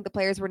 I don't think the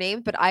players were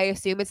named, but I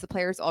assume it's the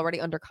players already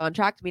under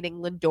contract, meaning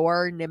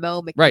Lindor,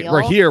 Nimmo, McNeil. Right.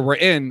 We're here. We're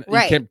in. You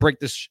can't break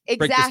this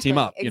team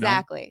up.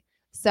 Exactly.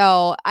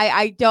 So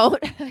I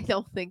don't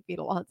think Pete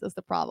Alonso's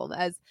the problem,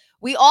 as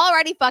we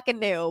already fucking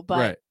knew, but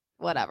Right.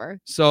 whatever.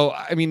 So,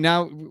 I mean,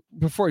 now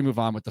before we move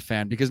on with the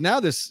fan, because now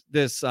this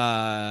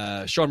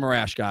Sean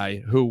Marash guy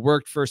who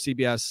worked for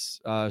CBS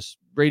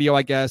radio,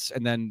 I guess,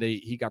 and then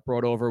he got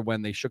brought over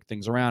when they shook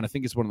things around. I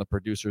think it's one of the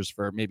producers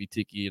for maybe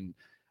Tiki and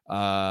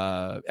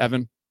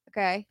Evan.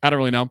 Okay. I don't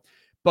really know,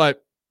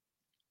 but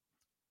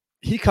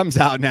he comes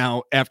out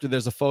now after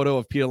there's a photo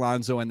of Pete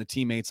Alonso and the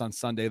teammates on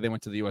Sunday. They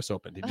went to the U.S.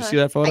 Open. Did you see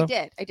that photo? I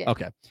did.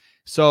 Okay.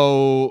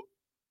 So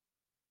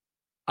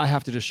I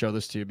have to just show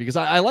this to you because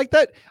I like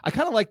that. I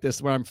kind of like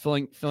this where I'm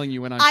filling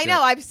you in on. I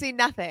know. I've seen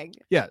nothing.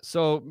 Yeah.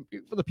 So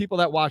for the people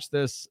that watch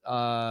this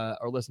or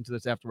listen to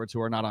this afterwards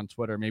who are not on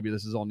Twitter, maybe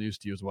this is all news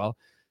to you as well.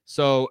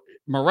 So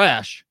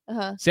Marash,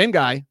 same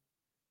guy,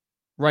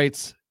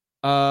 writes,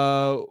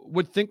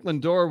 would think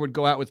Lindor would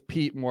go out with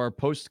Pete more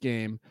post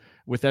game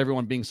with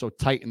everyone being so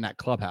tight in that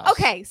clubhouse.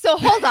 Okay, so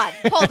hold on.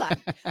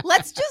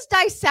 Let's just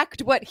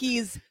dissect what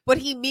he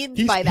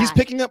means by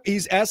that.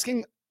 He's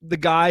asking the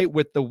guy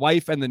with the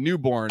wife and the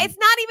newborn. It's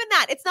not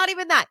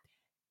even that.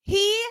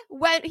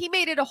 He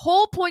made it a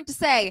whole point to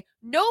say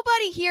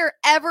nobody here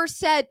ever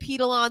said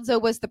Pete Alonso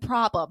was the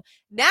problem.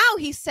 Now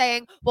he's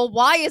saying, well,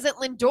 why isn't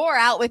Lindor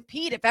out with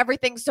Pete if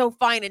everything's so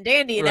fine and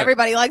dandy and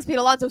everybody likes Pete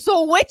Alonso?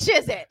 So which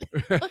is it?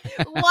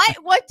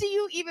 What do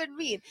you even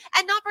mean?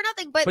 And not for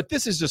nothing, but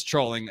this is just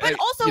trolling. But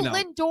also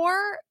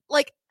Lindor,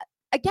 like,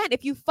 again,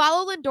 if you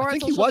follow Lindor on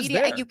social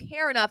media and you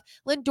care enough,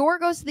 Lindor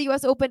goes to the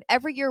U.S. Open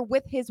every year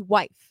with his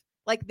wife.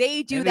 Like,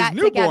 they do that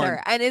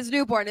together, and his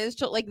newborn is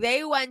like,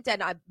 they went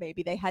and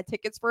maybe they had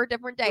tickets for a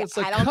different day. It's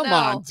like, I don't know. Come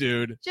on,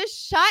 dude.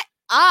 Just shut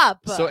up.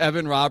 So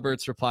Evan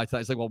Roberts replied to that.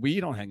 He's like, well, we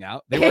don't hang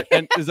out. They were,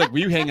 and it's like,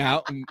 we hang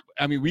out. And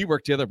I mean, we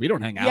work together. We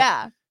don't hang out.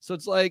 Yeah. So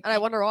it's like, and I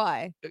wonder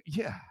why.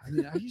 Yeah. I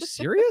mean, are you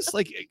serious?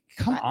 Like,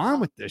 come on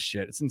with this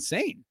shit. It's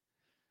insane.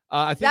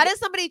 I think that is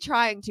somebody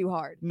trying too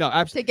hard. No,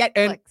 absolutely. To get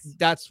clicks. And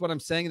that's what I'm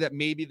saying, that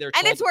maybe they're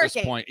and it's working. At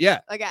this point. Yeah.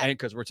 Okay. And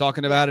because we're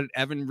talking about it,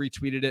 Evan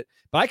retweeted it.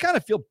 But I kind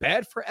of feel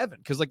bad for Evan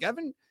because, like,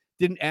 Evan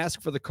didn't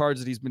ask for the cards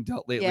that he's been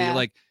dealt lately. Yeah.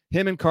 Like,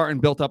 him and Carton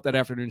built up that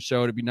afternoon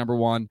show to be number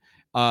one.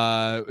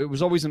 It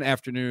was always an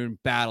afternoon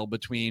battle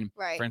between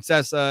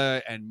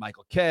Francesa and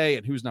Michael K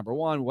and who's number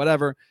one,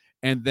 whatever.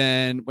 And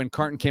then when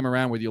Carton came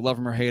around with you love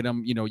him or hate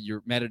him, you know,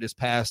 you're mad at his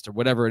past or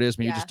whatever it is,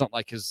 maybe you just don't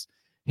like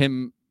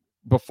him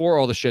before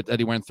all the shit that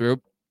he went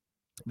through.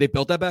 They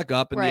built that back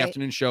up, and the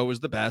afternoon show was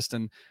the best,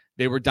 and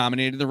they were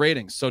dominating the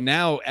ratings. So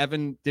now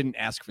Evan didn't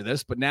ask for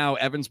this, but now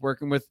Evan's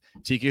working with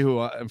Tiki, who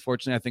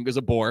unfortunately I think is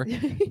a bore.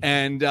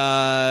 And,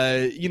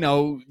 you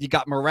know, you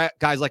got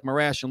guys like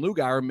Marash and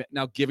Lugar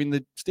now giving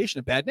the station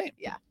a bad name.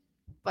 Yeah.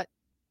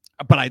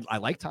 But I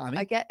like Tommy.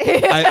 I get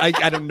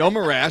I don't know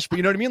Marash, but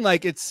you know what I mean?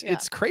 Like, it's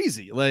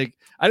crazy. Like,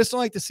 I just don't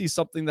like to see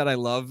something that I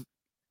love,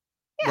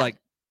 like,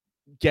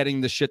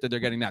 getting the shit that they're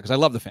getting now, because I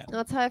love the fan.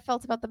 That's how I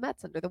felt about the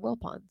Mets under the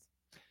Wilpons.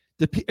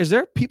 Is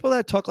there people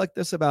that talk like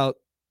this about,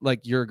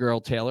 like, your girl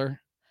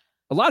Taylor?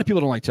 A lot of people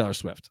don't like Taylor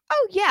Swift.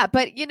 Oh yeah,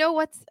 but you know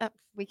what's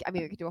we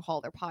could do a whole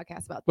other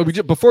podcast about this.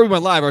 But before we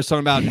went live, I was talking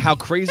about how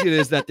crazy it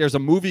is that there's a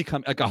movie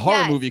like a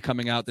horror movie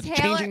coming out that's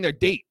changing their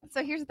date.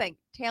 So here's the thing: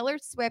 Taylor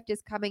Swift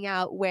is coming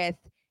out with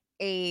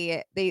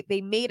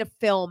they made a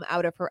film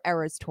out of her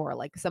Eras tour.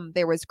 Like,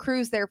 there was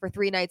crews there for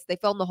 3 nights. They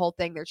filmed the whole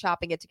thing. They're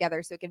chopping it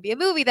together so it can be a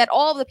movie that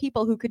all of the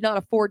people who could not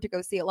afford to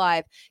go see it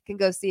live can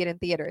go see it in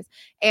theaters.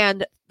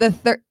 And the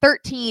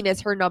 13 is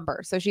her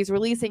number. So she's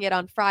releasing it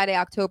on Friday,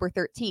 October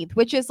 13th,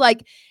 which is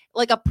like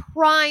a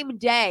prime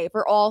day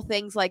for all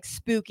things like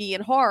spooky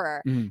and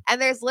horror. And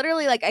there's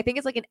literally, like, I think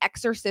it's like an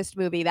Exorcist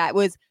movie that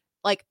was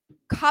like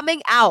coming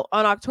out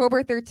on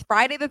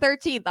Friday the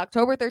 13th,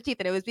 October 13th,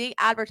 and it was being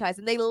advertised,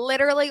 and they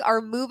literally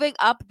are moving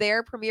up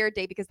their premiere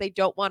date because they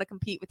don't want to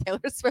compete with Taylor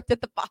Swift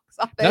at the box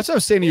office. That's what I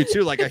was saying to you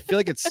too. Like, I feel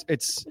like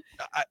it's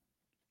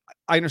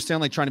I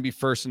understand, like, trying to be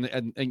first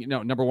and you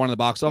know, number one in the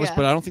box office,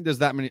 but I don't think there's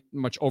that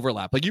much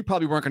overlap. Like, you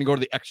probably weren't going to go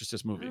to the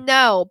Exorcist movie.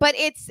 No, but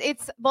it's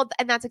well,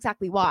 and that's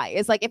exactly why.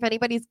 It's like, if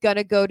anybody's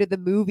gonna go to the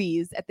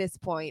movies at this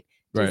point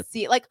to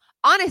see, like,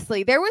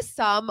 honestly, there was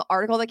some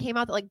article that came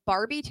out that, like,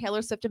 Barbie,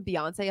 Taylor Swift, and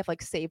Beyonce have,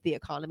 like, saved the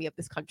economy of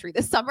this country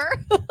this summer.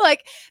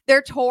 Like,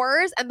 their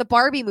tours and the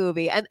Barbie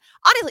movie. And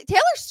honestly,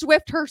 Taylor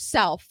Swift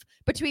herself,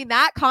 between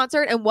that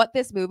concert and what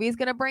this movie is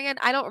going to bring in,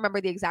 I don't remember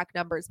the exact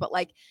numbers, but,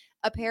 like,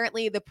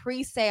 apparently the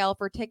pre-sale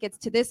for tickets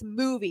to this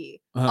movie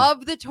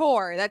of the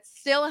tour that's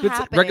still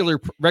happening.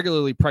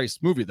 Regularly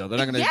priced movie, though. They're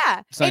not going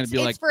to be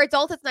like, for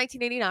adults it's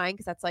 $19.89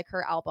 because that's like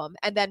her album,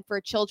 and then for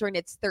children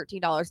it's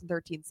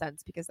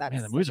 $13.13 because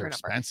that's the movies are number.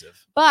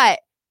 expensive.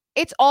 But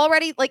it's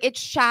already, like, it's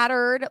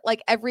shattered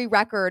like every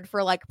record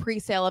for, like,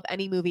 pre-sale of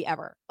any movie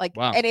ever. Like,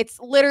 and it's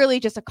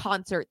literally just a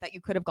concert that you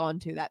could have gone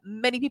to that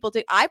many people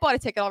did. I bought a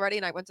ticket already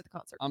and I went to the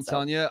concert. I'm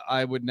telling you,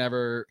 I would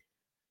never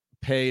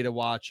pay to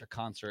watch a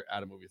concert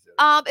at a movie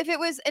theater. If it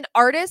was an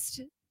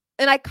artist,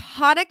 an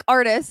iconic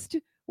artist,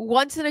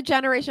 once in a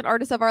generation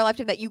artist of our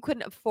lifetime that you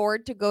couldn't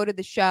afford to go to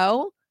the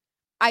show,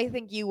 I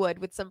think you would,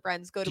 with some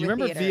friends, go to a theater.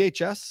 Do you remember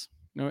VHS?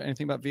 Know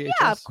anything about VHS?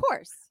 Yeah, of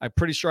course. I'm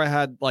pretty sure I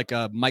had like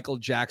a Michael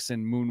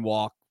Jackson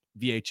moonwalk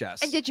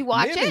VHS. And did you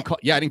watch it?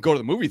 Yeah, I didn't go to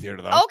the movie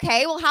theater though.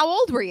 Okay, well, how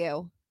old were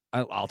you?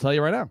 I'll tell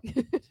you right now.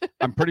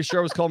 I'm pretty sure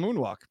it was called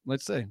Moonwalk.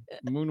 Let's see.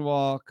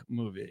 Moonwalk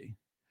movie.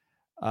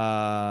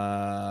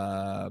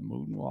 Moonwalk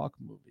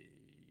movie.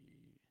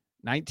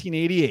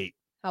 1988.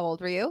 How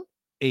old were you?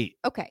 8.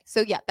 Okay,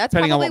 so yeah, that's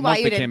Depending on probably what why month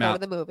you they didn't came go out. to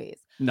the movies.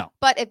 No.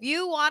 But if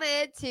you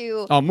wanted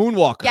to Oh,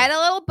 Moonwalker. get a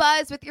little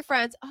buzz with your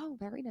friends, oh,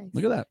 very nice.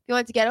 Look at that. If you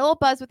wanted to get a little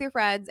buzz with your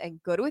friends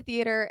and go to a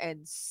theater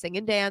and sing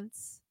and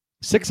dance,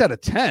 6 out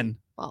of 10.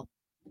 well,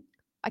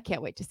 I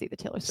can't wait to see the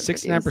Taylor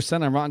Swift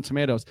 69% on Rotten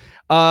Tomatoes.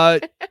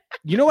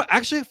 You know what?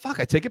 Actually, fuck,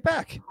 I take it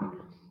back.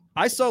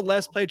 I saw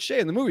Last Played Shay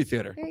in the movie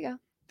theater. There you go.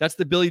 That's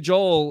the Billy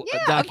Joel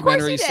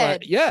documentary. Of course you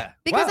did. Yeah.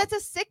 Because wow. that's a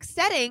sick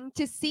setting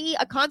to see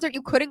a concert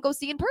you couldn't go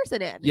see in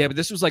person in. Yeah, but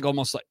this was like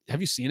almost like, have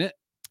you seen it?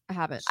 I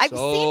haven't. I've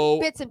So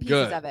seen bits and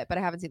pieces good. of it, but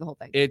I haven't seen the whole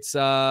thing. It's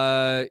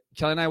Kelly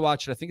and I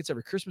watch it. I think it's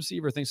every Christmas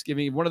Eve or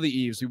Thanksgiving. One of the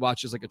eves we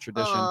watch as like a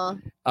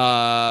tradition.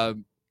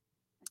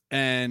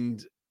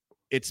 And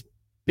it's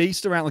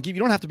based around like you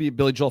don't have to be a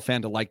Billy Joel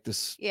fan to like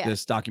this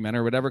documentary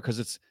or whatever, because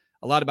it's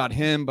a lot about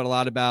him, but a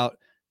lot about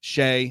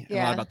Shay, and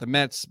a lot about the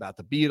Mets, about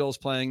the Beatles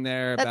playing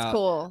there. That's about,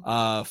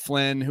 cool.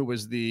 Flynn, who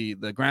was the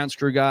ground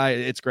screw guy.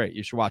 It's great.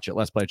 You should watch it.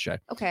 Let's Play Shay.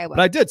 Okay, but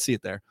I did see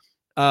it there.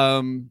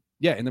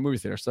 Yeah, in the movie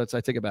theater. So I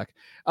take it back.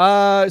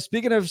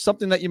 Speaking of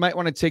something that you might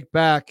want to take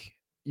back,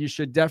 you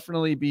should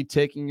definitely be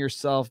taking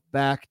yourself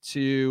back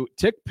to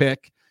Tick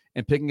Pick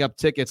and picking up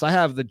tickets. I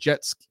have the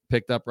Jets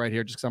picked up right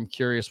here just because I'm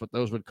curious what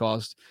those would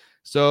cost.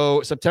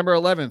 So September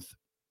 11th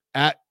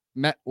at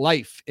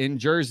MetLife in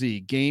Jersey,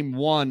 game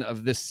 1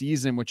 of this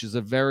season, which is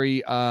a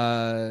very,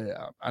 I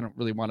don't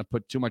really want to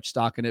put too much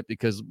stock in it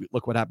because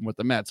look what happened with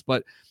the Mets,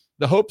 but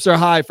the hopes are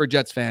high for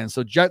Jets fans.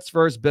 So Jets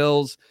versus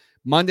Bills,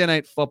 Monday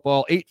Night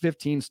Football,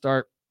 8:15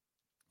 start.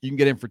 You can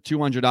get in for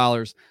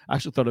 $200. I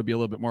actually thought it'd be a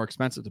little bit more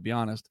expensive, to be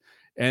honest.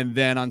 And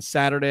then on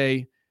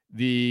Sunday,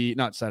 the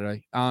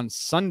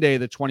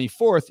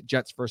 24th,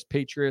 Jets versus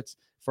Patriots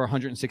for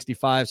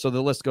 $165. So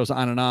the list goes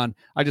on and on.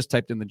 I just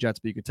typed in the Jets,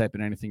 but you could type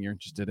in anything you're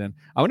interested in.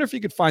 I wonder if you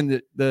could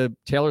find the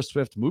Taylor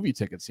Swift movie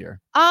tickets here.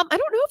 I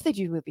don't know if they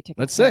do movie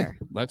tickets.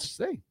 Let's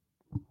see.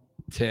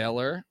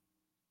 Taylor.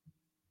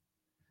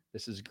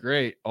 This is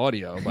great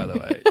audio, by the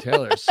way.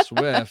 Taylor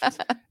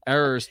Swift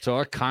Eras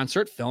Tour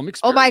concert film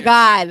experience. Oh my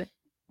God.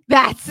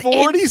 That's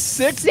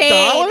 $46?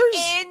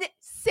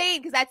 Insane,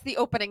 because that's the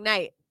opening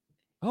night.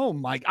 Oh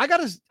my! I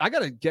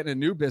gotta get in a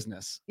new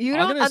business. I'm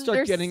gonna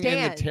start getting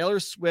in the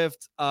Taylor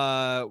Swift.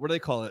 What do they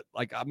call it?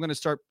 Like I'm gonna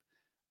start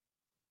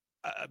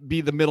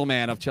be the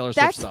middleman of Taylor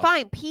Swift. That's stuff.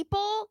 I'm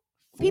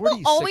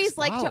People always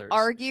like to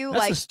argue That's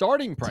like the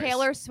starting price.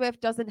 Taylor Swift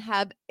doesn't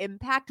have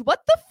impact. What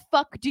the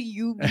fuck do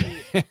you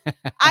mean?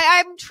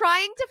 I'm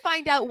trying to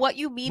find out what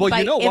you mean by Well,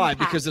 you know why?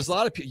 impact. Because there's a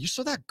lot of people. You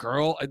saw that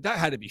girl. That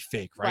had to be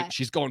fake, right? What?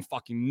 She's going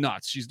fucking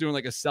nuts. She's doing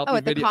like a selfie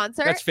at video. the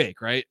concert? That's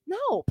fake, right?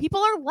 No, people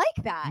are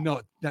like that.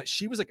 No,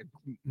 she was like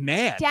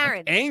mad. Darren,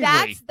 like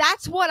angry.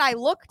 That's what I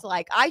looked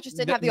like. I just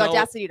didn't have the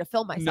audacity to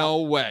film myself.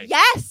 No way.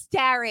 Yes,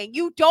 Darren,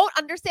 you don't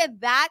understand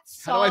that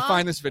song. How do I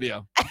find this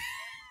video?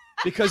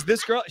 Because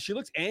this girl, she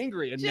looks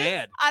angry and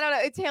mad. I don't know.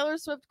 It's Taylor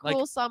Swift, "Cruel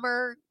Like-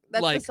 Summer."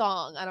 That's the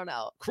song. I don't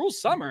know. "Cruel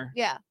Summer."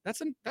 Yeah,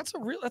 that's a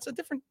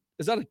different.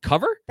 Is that a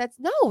cover?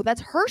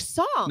 that's her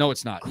song. No,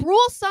 it's not.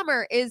 "Cruel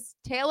Summer" is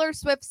Taylor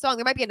Swift's song.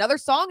 There might be another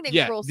song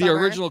named "Cruel the Summer."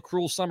 original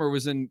 "Cruel Summer"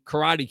 was in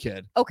Karate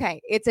Kid.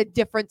 Okay, it's a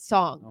different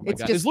song. Oh my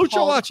It's God. just Is Lucho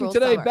called watching "Cruel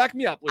today? Summer." Back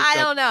me up, Lucho. I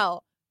don't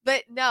know,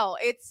 but no,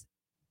 it's.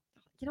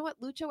 You know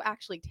what? Lucho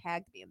actually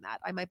tagged me in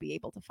that. I might be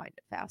able to find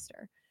it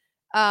faster.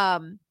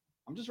 I'm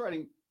just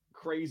writing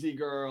 "Crazy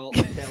Girl"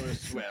 Taylor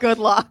Swift. Good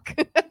luck.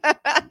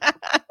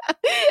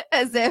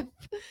 As if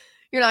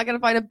you're not going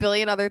to find a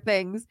billion other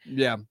things.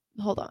 Yeah.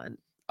 Hold on.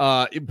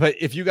 But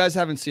if you guys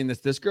haven't seen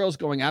this girl's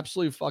going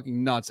absolutely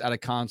fucking nuts at a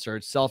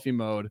concert, selfie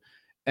mode.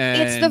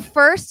 And it's the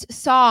first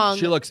song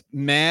she looks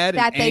mad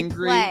that and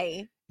angry. they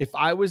play. If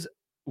I was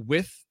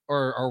with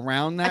or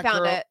around that I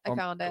found girl, it. I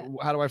found it.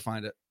 How do I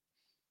find it?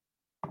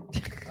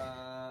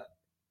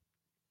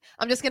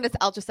 I'll just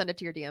send it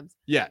to your DMs.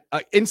 Yeah.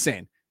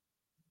 Insane.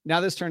 Now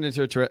this turned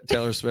into a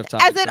Taylor Swift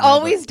topic. As it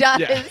always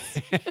does. Yeah.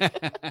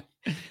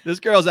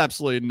 This girl's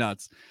absolutely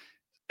nuts.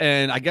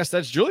 And I guess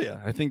that's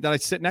Julia. I think that I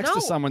sit next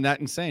to someone that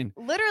insane.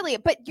 Literally.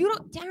 But you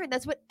don't, Darren,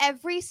 that's what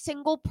every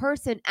single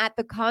person at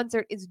the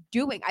concert is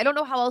doing. I don't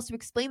know how else to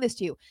explain this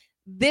to you.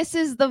 This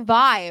is the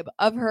vibe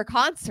of her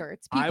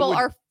concerts. People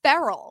are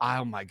feral.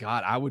 Oh my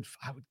God. I would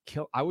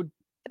kill. But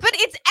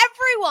it's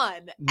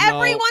everyone.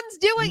 Everyone's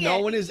doing it. No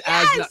one is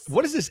yes.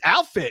 What is this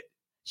outfit?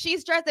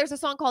 She's dressed. There's a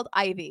song called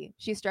Ivy.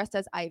 She's dressed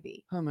as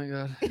Ivy. Oh my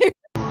God.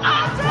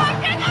 I'm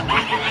drunk in the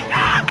back of the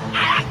car, and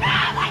I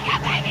feel like a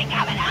baby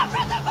coming out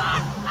from the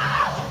bar.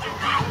 Oh,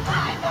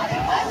 my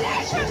mother was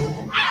there.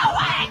 I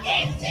want to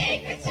keep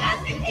secrets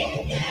just to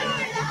keep you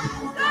alone.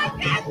 So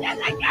fast as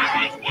a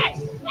current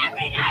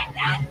every night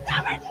that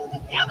summer just to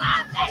feel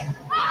my face.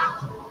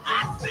 Oh,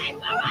 I scream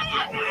for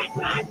whatever it's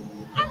worth.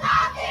 I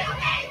love you,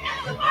 ain't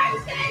that the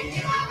worst thing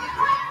you ever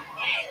heard?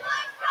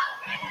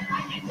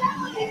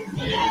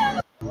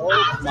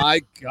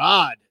 my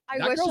God. I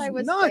That wish girl's I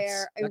was nuts.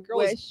 there. I That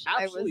girl is wish I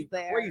was absolutely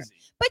there. crazy.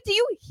 But do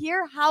you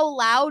hear how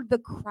loud the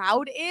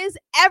crowd is?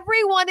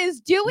 Everyone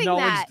is doing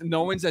that.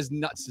 No one's as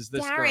nuts as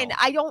this Darren,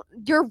 girl.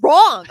 You're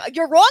wrong.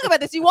 You're wrong about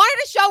this. You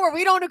wanted a show where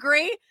we don't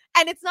agree,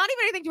 and it's not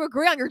even anything to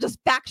agree on. You're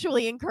just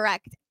factually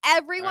incorrect.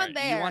 Everyone All right,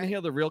 there. You want to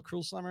hear the real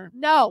Cruel Summer?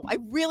 No, I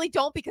really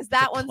don't, because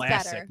that It's a one's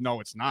classic. better.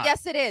 No, it's not.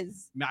 Yes, it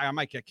is. I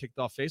might get kicked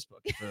off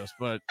Facebook for this,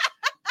 but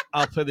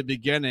I'll play the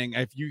beginning.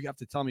 If you have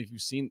to tell me if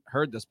you've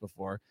heard this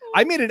before.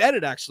 I made an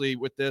edit actually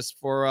with this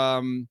for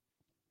oh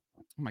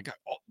my God.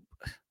 Oh,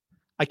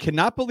 I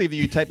cannot believe that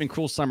you type in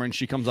Cruel Summer and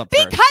she comes up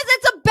Because first.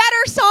 it's a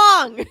better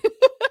song.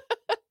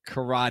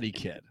 Karate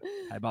Kid.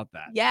 How about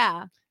that?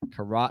 Yeah.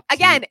 Karate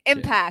Again, Kid.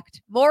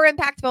 impact. More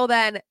impactful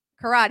than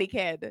Karate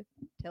Kid.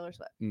 Taylor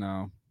Swift.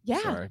 No.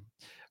 Yeah. Sorry.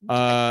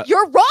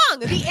 You're wrong.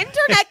 The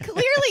internet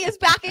clearly is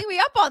backing me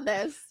up on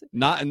this.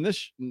 Not in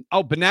this.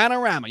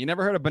 Bananarama. You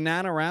never heard of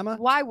Bananarama?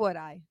 Why would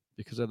I?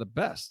 Because they're the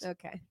best.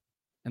 Okay.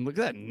 And look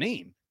at that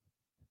name.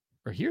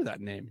 Or hear that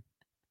name.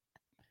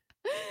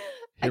 Here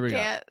I we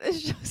can't.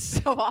 It's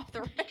just so off the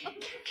rails.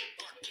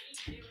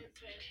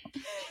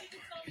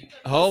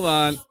 go. Hold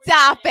on.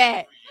 Stop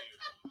it.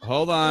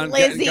 Hold on.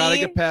 Lizzie Gotta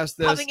get past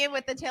this. Coming in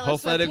with the Taylor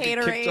Hopefully I Swift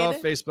didn't get kicked haterade.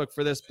 off Facebook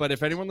for this, but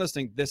if anyone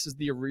listening, this is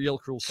the real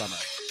Cruel Summer.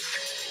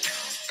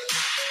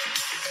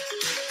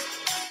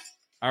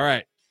 All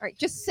right. All right,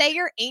 just say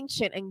you're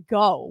ancient and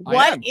go. I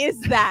What am. is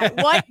that?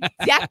 What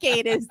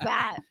decade is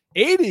that?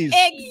 80s.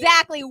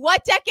 Exactly.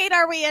 What decade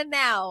are we in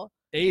now?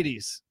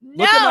 80s.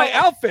 No. Look at my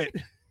outfit.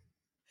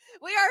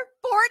 We are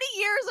 40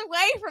 years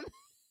away from.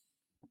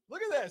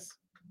 Look at this.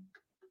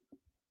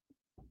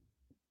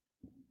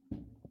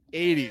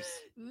 80s.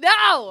 No.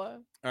 All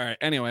right.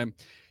 Anyway,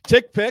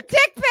 tick pick.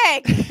 Tick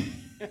pick.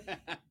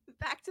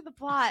 Back to the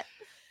plot.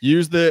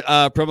 Use the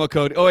promo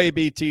code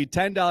OABT,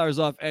 $10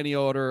 off any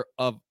order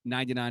of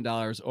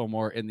 $99 or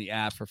more in the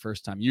app for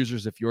first-time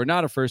users. If you're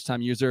not a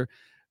first-time user,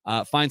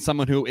 find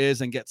someone who is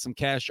and get some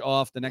cash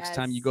off the next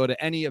time you go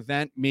to any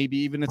event. Maybe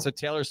even it's a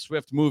Taylor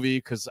Swift movie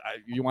because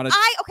you want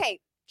to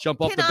jump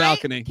off the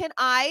balcony. Can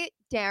I,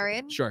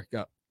 Darren? Sure,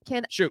 go.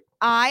 Shoot.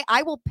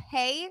 I will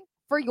pay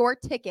for your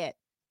ticket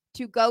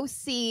to go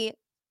see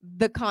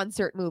the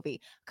concert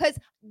movie because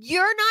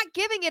you're not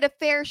giving it a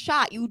fair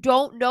shot. You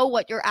don't know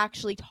what you're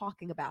actually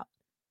talking about.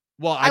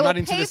 Well, I will not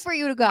into pay this. for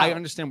you to go. I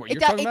understand what you're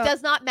talking about. It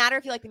does not matter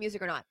if you like the music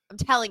or not. I'm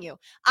telling you.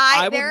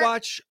 I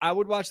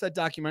would watch that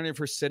documentary of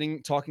her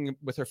sitting talking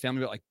with her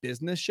family about like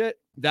business shit.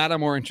 That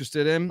I'm more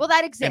interested in. Well,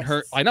 that exists. And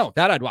her, I know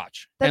that I'd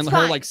watch. That's and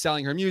fine. her like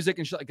selling her music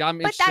and shit. Like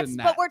I'm interested in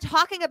that. But we're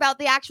talking about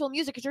the actual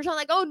music because you're talking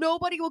like, oh,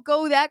 nobody will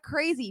go that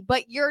crazy.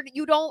 But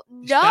you don't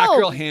know. That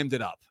girl hammed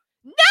it up.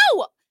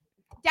 No.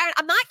 Darren,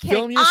 I'm not kidding.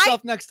 Film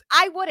yourself next.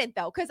 I wouldn't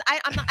though, because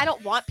I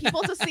don't want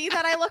people to see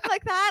that I look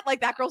like that. Like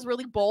that girl's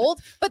really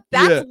bold, but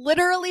that's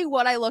literally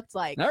what I looked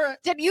like. All right.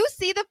 Did you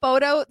see the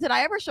photo? Did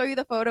I ever show you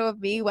the photo of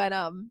me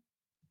when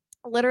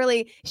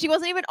literally she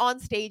wasn't even on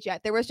stage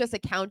yet? There was just a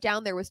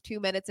countdown. There was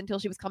 2 minutes until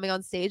she was coming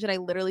on stage, and I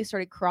literally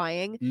started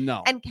crying.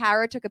 No. And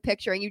Kara took a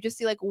picture, and you just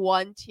see like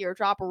one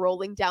teardrop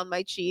rolling down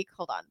my cheek.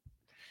 Hold on.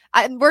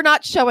 And we're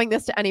not showing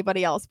this to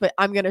anybody else, but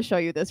I'm going to show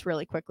you this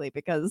really quickly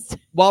because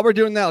while we're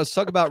doing that, let's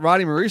talk about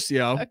Ronnie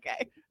Mauricio.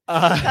 Okay.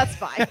 That's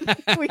fine.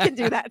 We can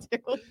do that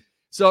too.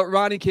 So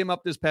Ronnie came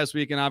up this past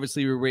week, and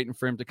obviously we were waiting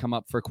for him to come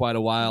up for quite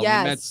a while.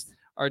 Yes. The Mets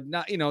are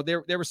not,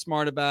 they were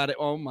smart about it.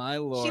 Oh my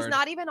Lord. She's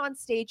not even on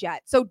stage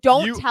yet. So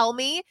don't tell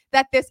me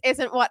that this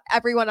isn't what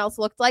everyone else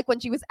looked like when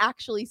she was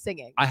actually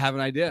singing. I have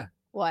an idea.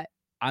 What?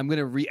 I'm going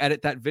to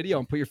re-edit that video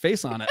and put your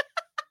face on it.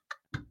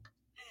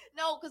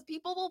 No, because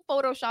people will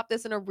Photoshop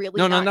this in a really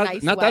not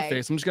nice not way. that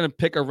face. I'm just gonna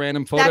pick a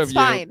random photo That's of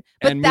fine, you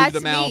but and that's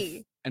move the mouth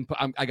me. and put.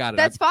 I got it.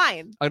 That's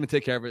fine. I'm gonna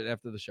take care of it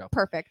after the show.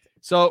 Perfect.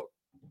 So,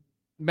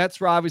 Mets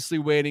were obviously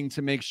waiting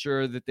to make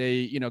sure that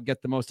they,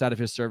 get the most out of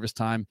his service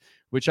time,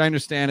 which I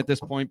understand at this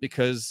point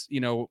because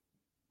look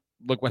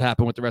what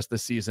happened with the rest of the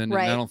season.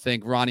 Right. And I don't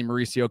think Ronnie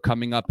Mauricio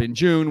coming up in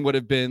June would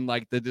have been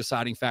like the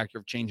deciding factor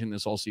of changing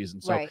this whole season.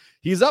 So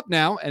he's up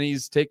now and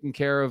he's taking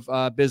care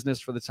of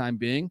business for the time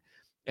being.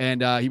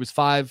 And he was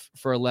 5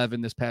 for 11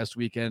 this past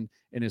weekend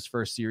in his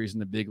first series in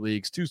the big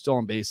leagues, 2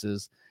 stolen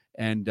bases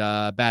and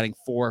batting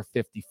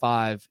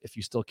 .455. If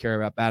you still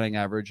care about batting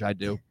average, I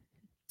do.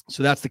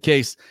 So that's the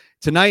case.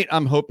 Tonight,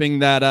 I'm hoping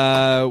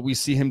that we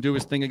see him do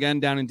his thing again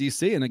down in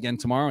D.C. and again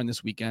tomorrow and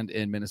this weekend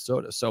in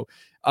Minnesota. So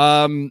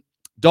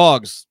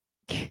dogs,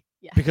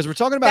 because we're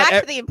talking about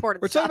back to the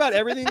important we're stuff. talking about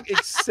everything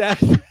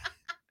except enough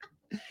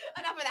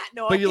of that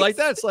noise. But you like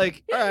that? It's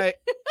like, all right.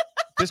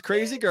 This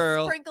crazy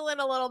girl. Sprinkle in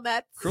a little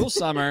Mets. Cruel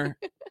Summer,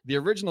 the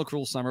original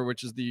Cruel Summer,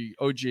 which is the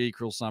OG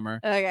Cruel Summer.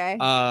 Okay.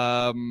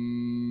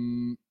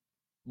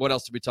 What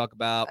else did we talk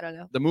about? I don't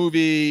know. The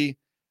movie,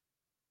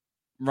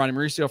 Ronnie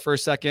Mauricio for a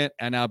second,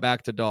 and now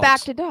back to dogs.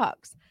 Back to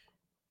dogs.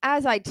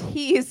 As I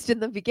teased in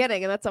the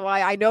beginning, and that's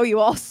why I know you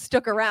all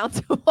stuck around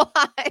to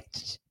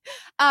watch.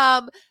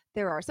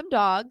 There are some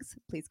dogs.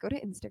 Please go to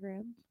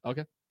Instagram.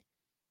 Okay.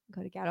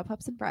 Go to Gatto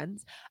Pups and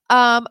Friends.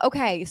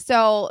 Okay,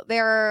 so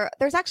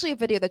there's actually a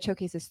video that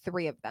showcases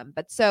 3 of them.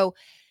 But so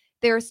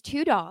There's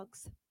 2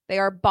 dogs. They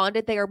are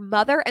bonded. They are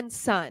mother and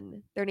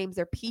son. Their names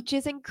are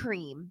Peaches and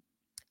Cream.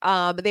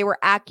 They were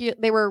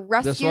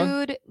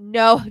rescued.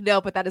 No,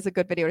 but that is a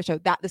good video to show.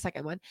 That the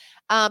second one.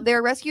 They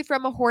were rescued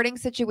from a hoarding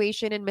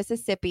situation in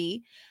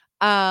Mississippi.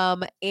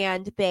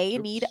 And they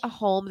need a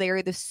home. They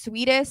are the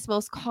sweetest,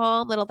 most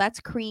calm little. That's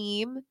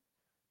Cream.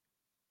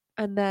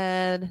 And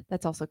then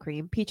that's also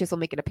Cream. Peaches will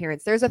make an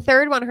appearance. There's a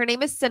third one. Her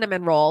name is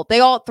Cinnamon Roll. They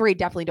all 3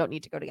 definitely don't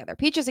need to go together.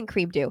 Peaches and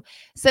Cream do.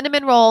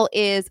 Cinnamon Roll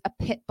is a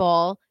pit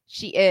bull.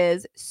 She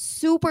is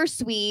super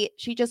sweet.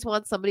 She just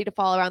wants somebody to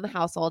follow around the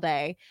house all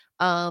day.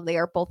 They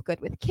are both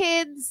good with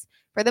kids.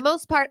 For the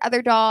most part,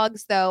 other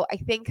dogs, though, I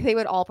think they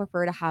would all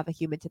prefer to have a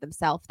human to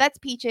themselves. That's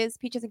Peaches.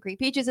 Peaches and Cream.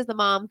 Peaches is the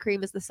mom.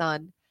 Cream is the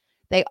son.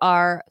 They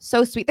are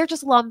so sweet. They're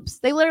just lumps.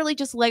 They literally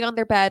just lay on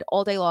their bed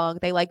all day long.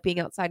 They like being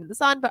outside in the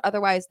sun, but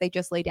otherwise they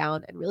just lay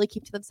down and really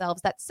keep to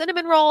themselves. That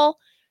Cinnamon Roll,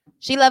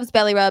 she loves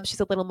belly rubs.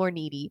 She's a little more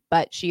needy,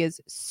 but she is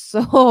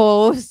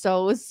so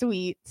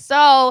sweet.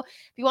 So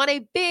if you want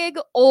a big,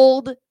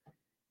 old,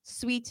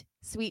 sweet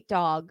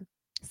dog,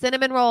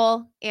 Cinnamon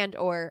Roll and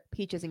or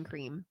Peaches and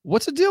Cream.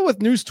 What's the deal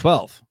with News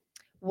 12?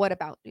 What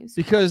about News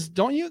 12? Because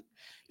don't you?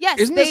 Yes,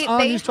 isn't this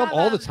on News 12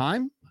 all the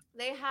time?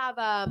 They have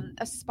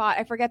a spot.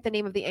 I forget the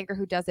name of the anchor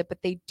who does it, but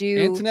they do.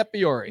 Antoinette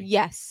Biori.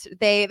 Yes,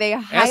 they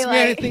highlight. Ask me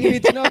anything you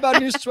need to know about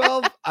News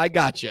 12. I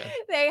got you.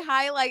 They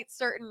highlight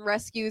certain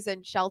rescues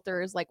and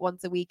shelters like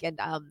once a week, and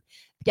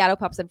Gatto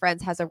Pups and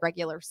Friends has a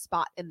regular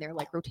spot in their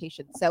like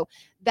rotation. So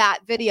that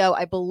video,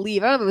 I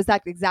believe, I don't know if it was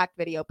that exact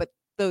video, but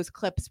those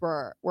clips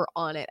were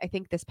on it, I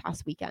think, this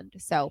past weekend.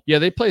 So yeah,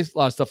 they play a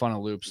lot of stuff on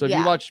a loop. So if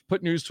Yeah. you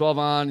put News 12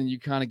 on and you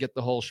kind of get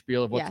the whole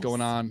spiel of what's Yes.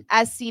 going on.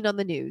 as seen on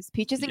the news,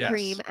 Peaches and Yes.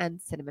 Cream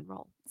and Cinnamon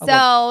Roll. I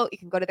So you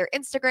can go to their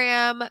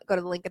Instagram, go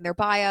to the link in their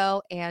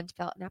bio, and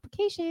fill out an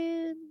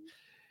application.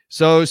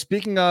 So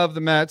speaking of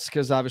the Mets,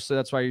 because obviously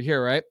that's why you're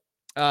here, right?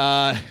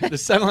 The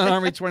 7th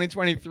Army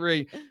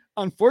 2023.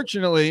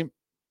 Unfortunately,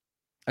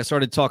 I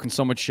started talking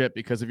so much shit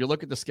because if you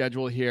look at the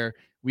schedule here,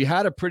 we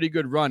had a pretty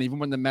good run. Even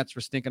when the Mets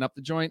were stinking up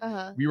the joint,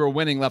 Uh-huh. we were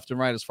winning left and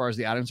right as far as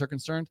the outings are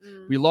concerned.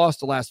 Mm. We lost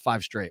the last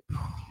 5 straight.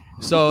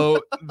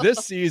 So this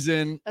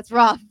season, That's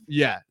rough.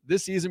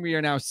 this season we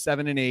are now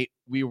 7-8.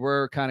 We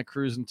were kind of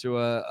cruising to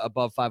a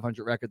above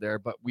 500 record there,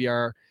 but we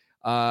have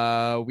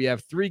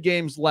 3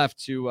 games left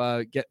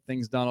to get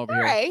things done over All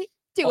here. right.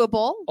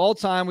 Doable. All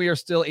time, we are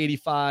still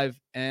 85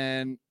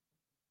 and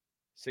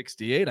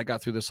 68. I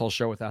got through this whole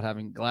show without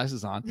having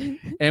glasses on.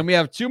 And we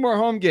have 2 more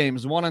home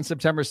games, one on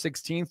September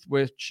 16th,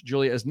 which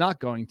Julia is not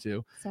going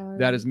to. Sorry.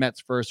 That is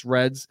Mets versus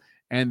Reds.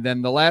 And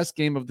then the last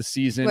game of the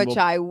season, Which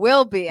I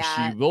will be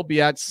at. she will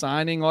be at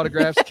signing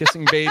autographs,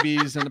 kissing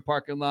babies in the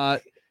parking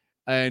lot.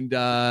 And,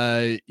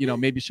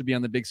 maybe she'll be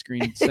on the big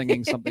screen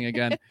singing something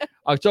again.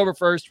 October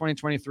 1st,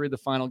 2023, the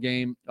final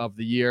game of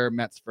the year,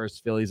 Mets versus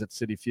Phillies at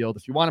Citi Field.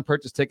 If you want to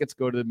purchase tickets,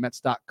 go to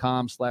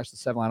Mets.com/the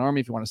 7-Line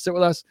Army. If you want to sit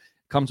with us,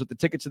 comes with the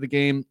tickets to the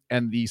game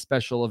and the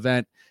special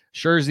event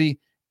jersey.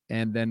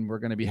 And then we're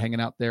going to be hanging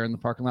out there in the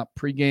parking lot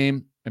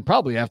pregame and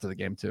probably after the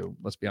game too,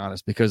 let's be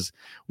honest, because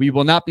we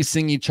will not be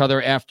seeing each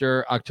other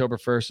after October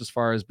 1st as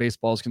far as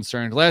baseball is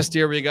concerned. Last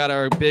year, we got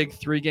our big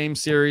 3-game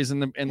series in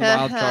the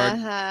wild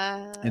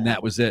card, and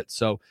that was it.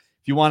 So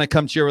if you want to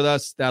come cheer with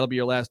us, that'll be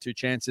your last 2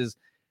 chances.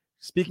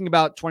 Speaking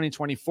about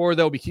 2024,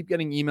 though, we keep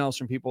getting emails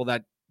from people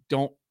that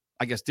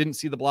didn't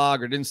see the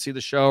blog or didn't see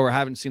the show or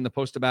haven't seen the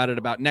post about it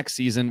about next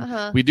season.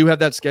 Uh-huh. We do have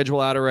that schedule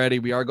out already.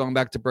 We are going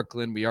back to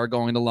Brooklyn. We are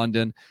going to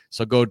London.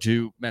 So go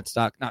to go to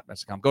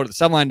the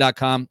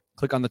 7line.com,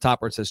 click on the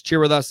top where it says cheer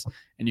with us,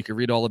 and you can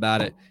read all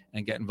about it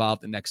and get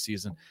involved in next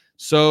season.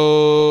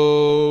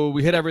 So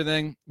we hit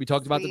everything. We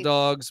talked about the Sweet.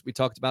 dogs. We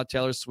talked about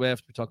Taylor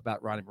Swift. We talked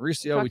about Ronnie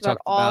Mauricio. We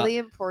talked all about the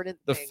important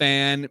the things.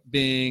 fan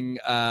being,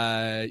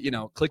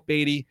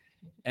 clickbaity,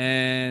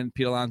 and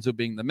Pete Alonso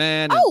being the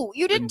man. Oh,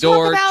 you didn't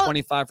Lindor, talk about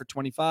 25 for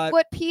 25.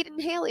 what Pete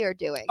and Haley are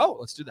doing. Oh,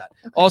 let's do that.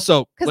 Okay.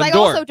 Also, because I Lindor.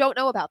 also don't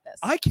know about this.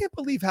 I can't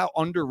believe how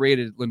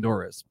underrated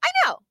Lindor is. I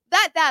know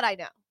that I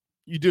know.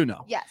 You do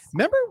know. Yes.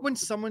 Remember when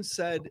someone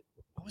said,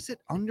 what was it,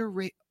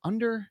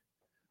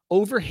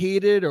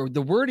 overhated, or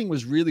the wording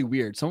was really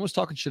weird. Someone was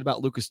talking shit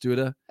about Lucas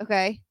Duda,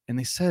 Okay. and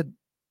they said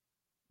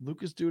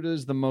Lucas Duda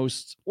is the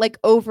most, Like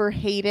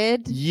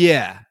overhated.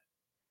 yeah.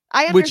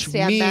 I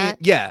understand that.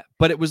 Yeah,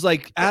 but it was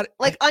like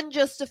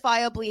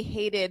Unjustifiably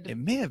hated. it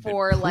may have been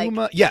for, like-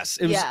 Puma. Yes,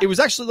 it was. Yeah. It was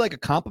actually like a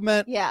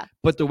compliment, Yeah.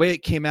 but the way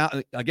it came out,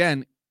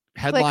 again,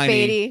 headlining,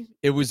 Clickbaity.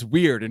 it was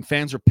weird, and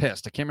fans were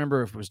pissed. I can't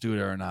remember if it was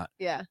Duda or not,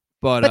 Yeah.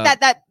 but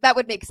But that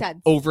would make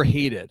sense.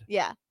 overhated.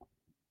 Yeah.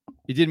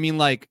 It didn't mean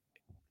like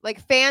Like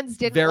fans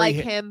didn't Very like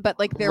ha- him, but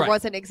like there Right.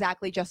 wasn't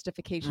exactly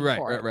justification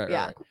for it. right.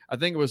 Yeah. Right. I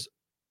think it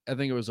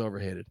was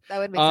overhated. That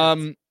would make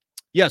sense.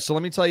 Yeah, so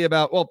let me tell you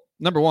about, well,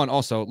 number one,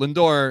 also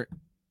Lindor,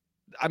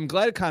 I'm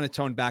glad it kind of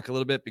toned back a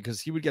little bit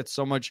because he would get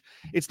so much.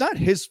 It's not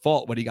his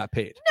fault what he got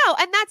paid. No,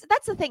 and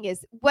that's the thing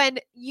is when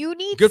you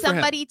need Good for him.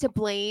 somebody to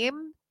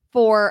blame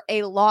for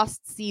a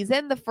lost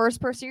season, the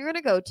first person you're going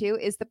to go to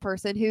is the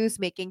person who's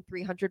making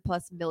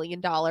 $300+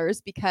 million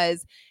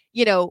because,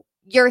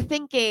 you're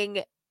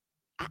thinking,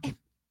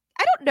 I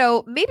I don't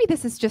know, maybe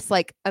this is just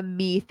like a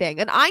me thing.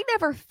 And I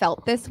never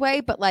felt this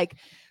way, but like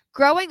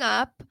growing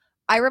up,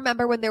 I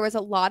remember when there was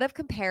a lot of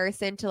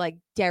comparison to like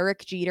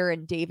Derek Jeter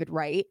and David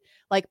Wright.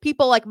 Like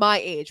people like my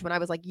age, when I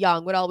was like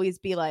young, would always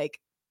be like,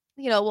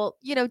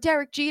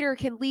 Derek Jeter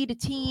can lead a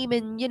team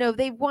and,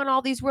 they've won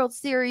all these World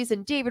Series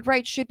and David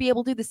Wright should be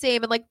able to do the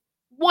same. And like,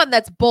 one,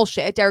 that's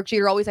bullshit. Derek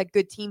Jeter always had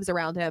good teams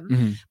around him.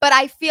 Mhm. But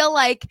I feel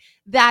like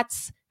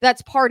that's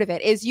part of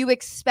it, is you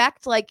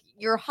expect like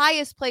your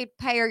highest paid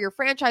player, your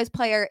franchise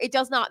player, it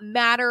does not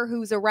matter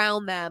who's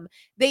around them.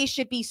 They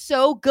should be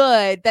so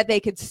good that they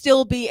could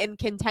still be in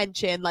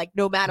contention, like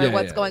no matter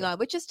what's going on,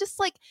 which is just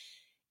like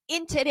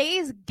in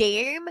today's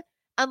game,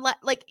 unless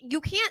like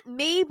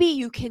maybe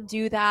you can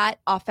do that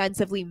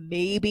offensively,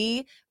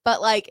 maybe,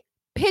 but like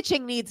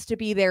pitching needs to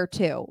be there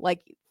too.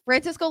 Like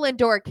Francisco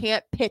Lindor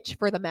can't pitch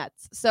for the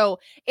Mets. So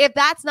if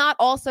that's not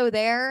also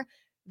there,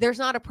 there's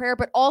not a prayer.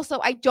 But also,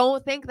 I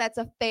don't think that's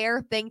a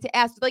fair thing to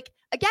ask. Like,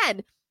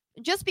 again,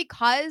 just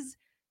because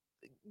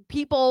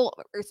people,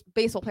 or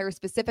baseball players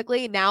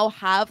specifically, now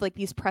have like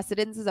these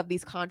precedences of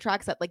these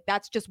contracts that like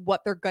that's just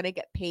what they're going to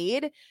get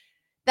paid.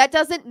 That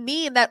doesn't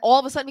mean that all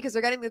of a sudden, because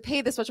they're getting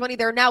paid this much money,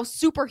 they're now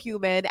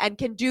superhuman and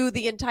can do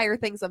the entire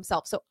things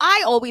themselves. So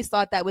I always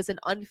thought that was an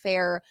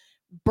unfair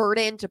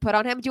burden to put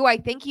on him. Do I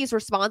think he's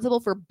responsible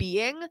for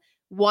being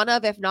one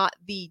of, if not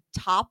the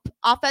top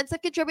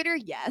offensive contributor?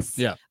 Yes.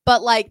 Yeah.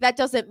 But like, that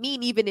doesn't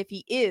mean, even if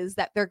he is,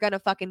 that they're going to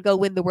fucking go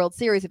win the World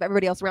Series if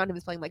everybody else around him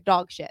is playing like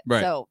dog shit. Right.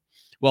 So,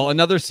 well,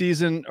 another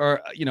season, or,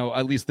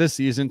 at least this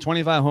season,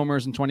 25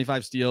 homers and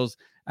 25 steals.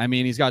 I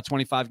mean, he's got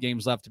 25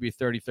 games left to be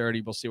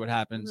 30-30. We'll see what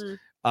happens.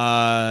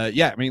 I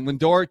mean,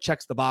 Lindor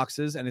checks the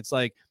boxes, and it's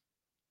like,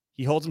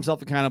 he holds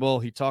himself accountable.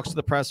 He talks to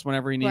the press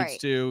whenever he needs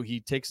to.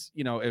 He takes,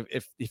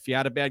 if he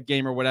had a bad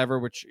game or whatever,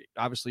 which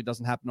obviously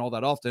doesn't happen all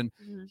that often,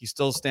 he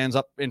still stands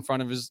up in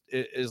front of his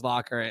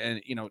locker and,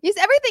 he's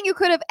everything you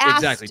could have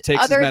asked,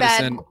 takes other his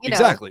medicine.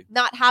 than,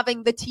 not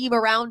having the team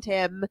around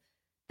him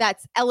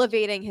that's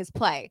elevating his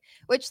play,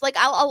 which like,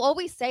 I'll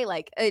always say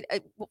like,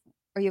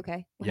 are you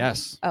okay?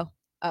 Yes. Oh,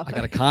 I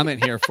got a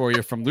comment here for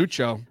you from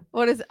Lucho.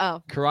 What is,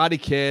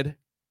 Karate Kid,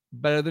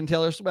 better than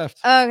Taylor Swift.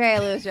 Okay,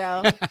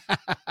 Lucho.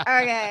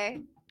 Okay.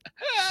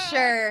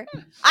 Sure.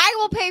 I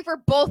will pay for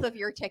both of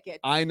your tickets.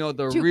 I know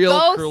the to real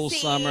go cruel see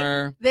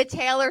summer. The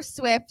Taylor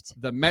Swift.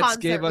 The Mets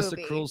gave us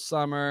movie. a cruel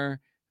summer.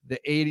 The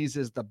 80s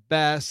is the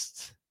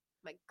best.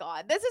 My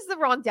God, this is the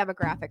wrong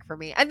demographic for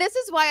me. And this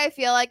is why I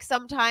feel like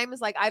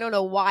sometimes, like, I don't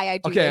know why I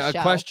do this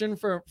show. Question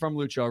from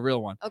Lucho, a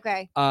real one.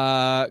 Okay.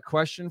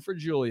 Question for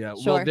Julia.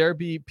 Sure. Will there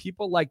be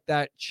people like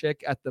that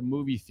chick at the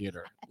movie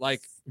theater?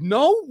 Like,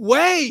 no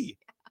way.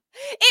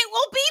 It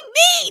will be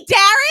me,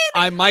 Darren.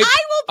 I will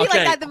be like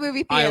that at the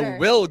movie theater. I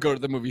will go to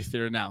the movie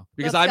theater now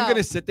because Let's I'm go.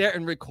 going to sit there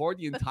and record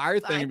the entire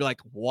thing and be like,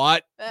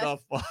 what the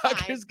fuck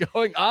fine. is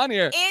going on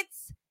here?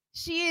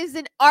 She is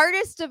an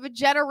artist of a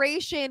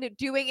generation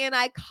doing an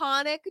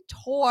iconic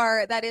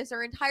tour that is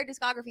her entire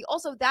discography.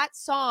 Also, that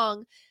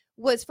song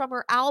was from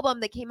her album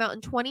that came out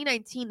in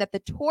 2019, that the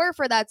tour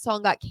for that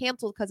song got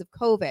canceled because of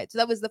COVID. So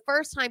that was the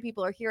first time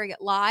people are hearing it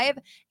live,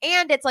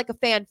 and it's like a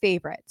fan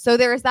favorite. So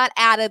there is that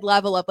added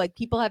level of like,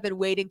 people have been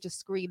waiting to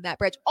scream that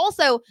bridge.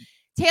 Also,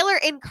 Taylor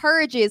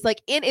encourages,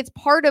 like, it's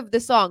part of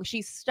the song.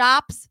 She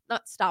not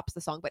stops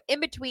the song, but in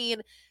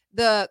between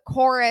the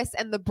chorus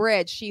and the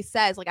bridge, she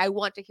says, like, I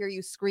want to hear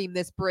you scream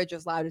this bridge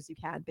as loud as you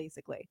can,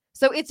 basically.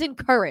 So it's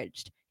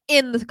encouraged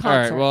in the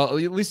concert. All right, well,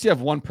 at least you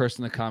have one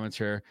person in the comments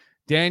here.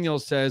 Daniel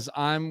says,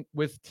 I'm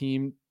with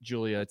Team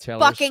Julia. Taylor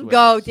Fucking Swift.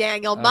 go,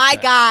 Daniel. Okay. My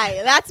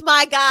guy. That's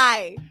my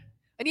guy.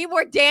 I need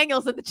more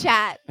Daniels in the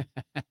chat.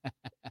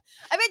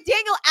 I bet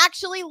Daniel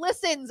actually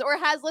listens or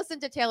has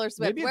listened to Taylor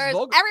Swift, whereas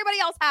everybody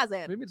else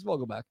hasn't. Maybe it's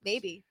Vogelback.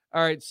 Maybe.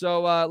 All right,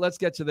 so let's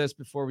get to this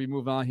before we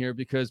move on here,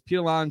 because Pete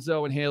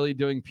Alonso and Haley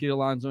doing Pete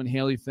Alonso and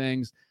Haley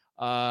things.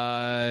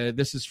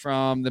 This is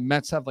from the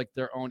Mets have like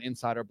their own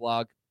insider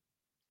blog.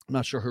 I'm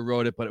not sure who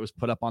wrote it, but it was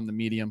put up on the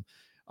Medium.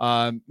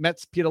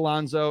 Mets Pete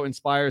Alonso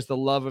inspires the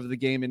Love of the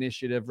Game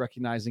initiative,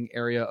 recognizing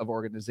area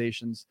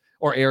organizations.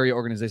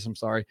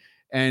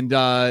 And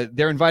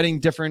they're inviting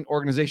different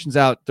organizations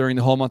out during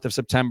the whole month of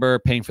September,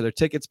 paying for their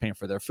tickets, paying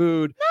for their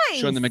food,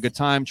 showing them a good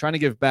time, trying to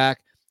give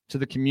back to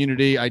the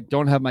community. I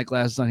don't have my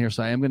glasses on here,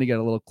 so I am going to get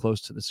a little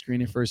close to the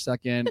screen here for a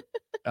second.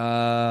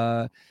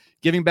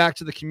 Giving back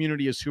to the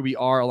community is who we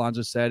are,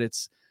 Alonso said.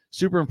 It's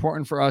super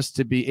important for us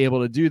to be able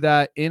to do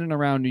that in and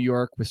around New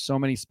York with so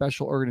many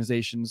special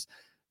organizations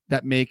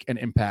that make an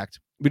impact.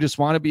 We just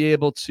want to be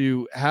able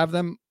to have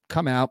them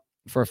come out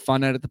for a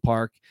fun night at the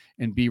park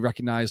and be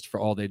recognized for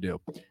all they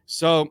do.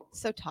 So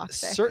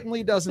toxic.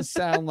 Certainly doesn't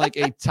sound like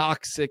a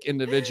toxic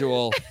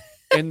individual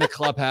in the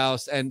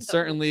clubhouse. And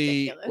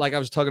certainly, ridiculous. Like I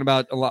was talking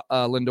about,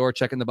 Lindor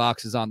checking the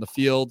boxes on the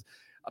field.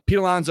 Pete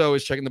Alonso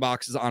is checking the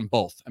boxes on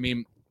both. I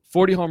mean,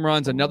 40 home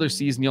runs, another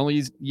season. The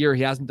only year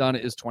he hasn't done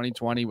it is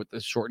 2020 with the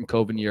shortened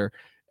COVID year.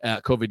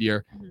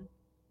 Mm-hmm.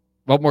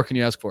 What more can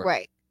you ask for?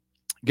 Right.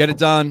 Get it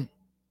done.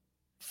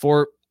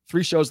 3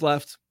 shows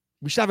left.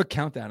 We should have a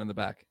countdown in the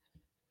back.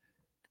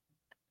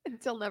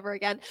 Until never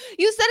again.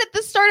 You said at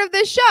the start of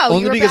this show.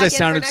 Only you were because I back in for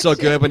sounded next so year.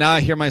 good, but now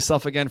I hear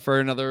myself again for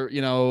another,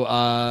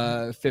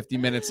 50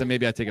 minutes, and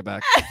maybe I take it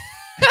back.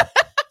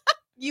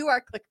 You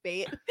are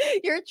clickbait.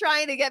 You're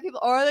trying to get people.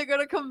 Or are they going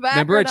to come back?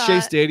 Remember or at Shea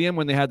not? Stadium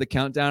when they had the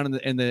countdown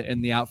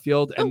in the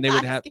outfield, and they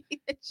would have Last game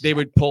of they Shea.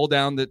 would pull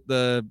down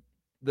the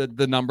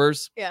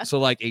numbers. Yeah. So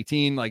like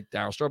 18, like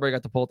Darryl Strawberry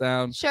got to pull it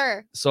down.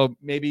 Sure. So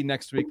maybe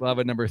next week we'll have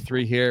a number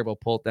 3 here. We'll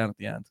pull it down at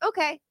the end.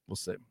 Okay. We'll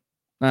see.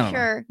 I don't know.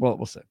 Sure. Well,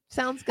 we'll see.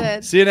 Sounds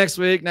good. See you next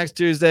week, next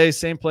Tuesday,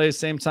 same place,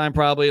 same time,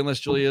 probably, unless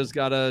Julia's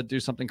got to do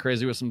something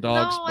crazy with some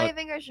dogs. No, I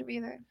think I should be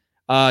there.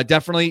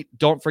 Definitely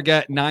don't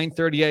forget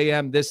 9:30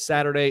 a.m. this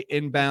Saturday,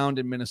 inbound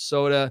in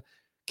Minnesota.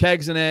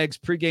 Kegs and Eggs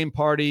pregame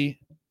party.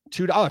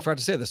 $2. I forgot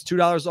to say this.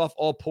 $2 off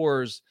all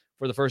pours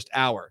for the first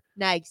hour.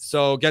 Nice.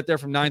 So get there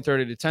from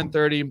 9:30 to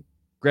 10:30.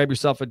 Grab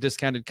yourself a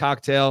discounted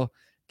cocktail.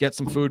 Get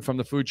some food from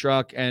the food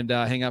truck and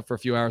hang out for a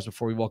few hours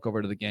before we walk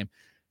over to the game.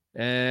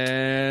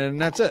 And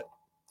that's it.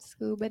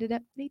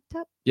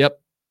 Scuba-da-da-dee-tup.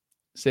 Yep.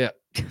 See ya.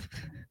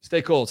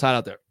 Stay cool. It's hot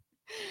out there.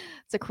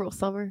 It's a cruel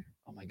summer.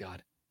 Oh my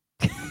God.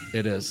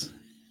 It is.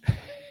 End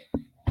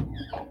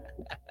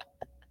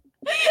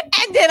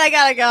it. I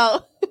gotta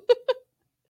go.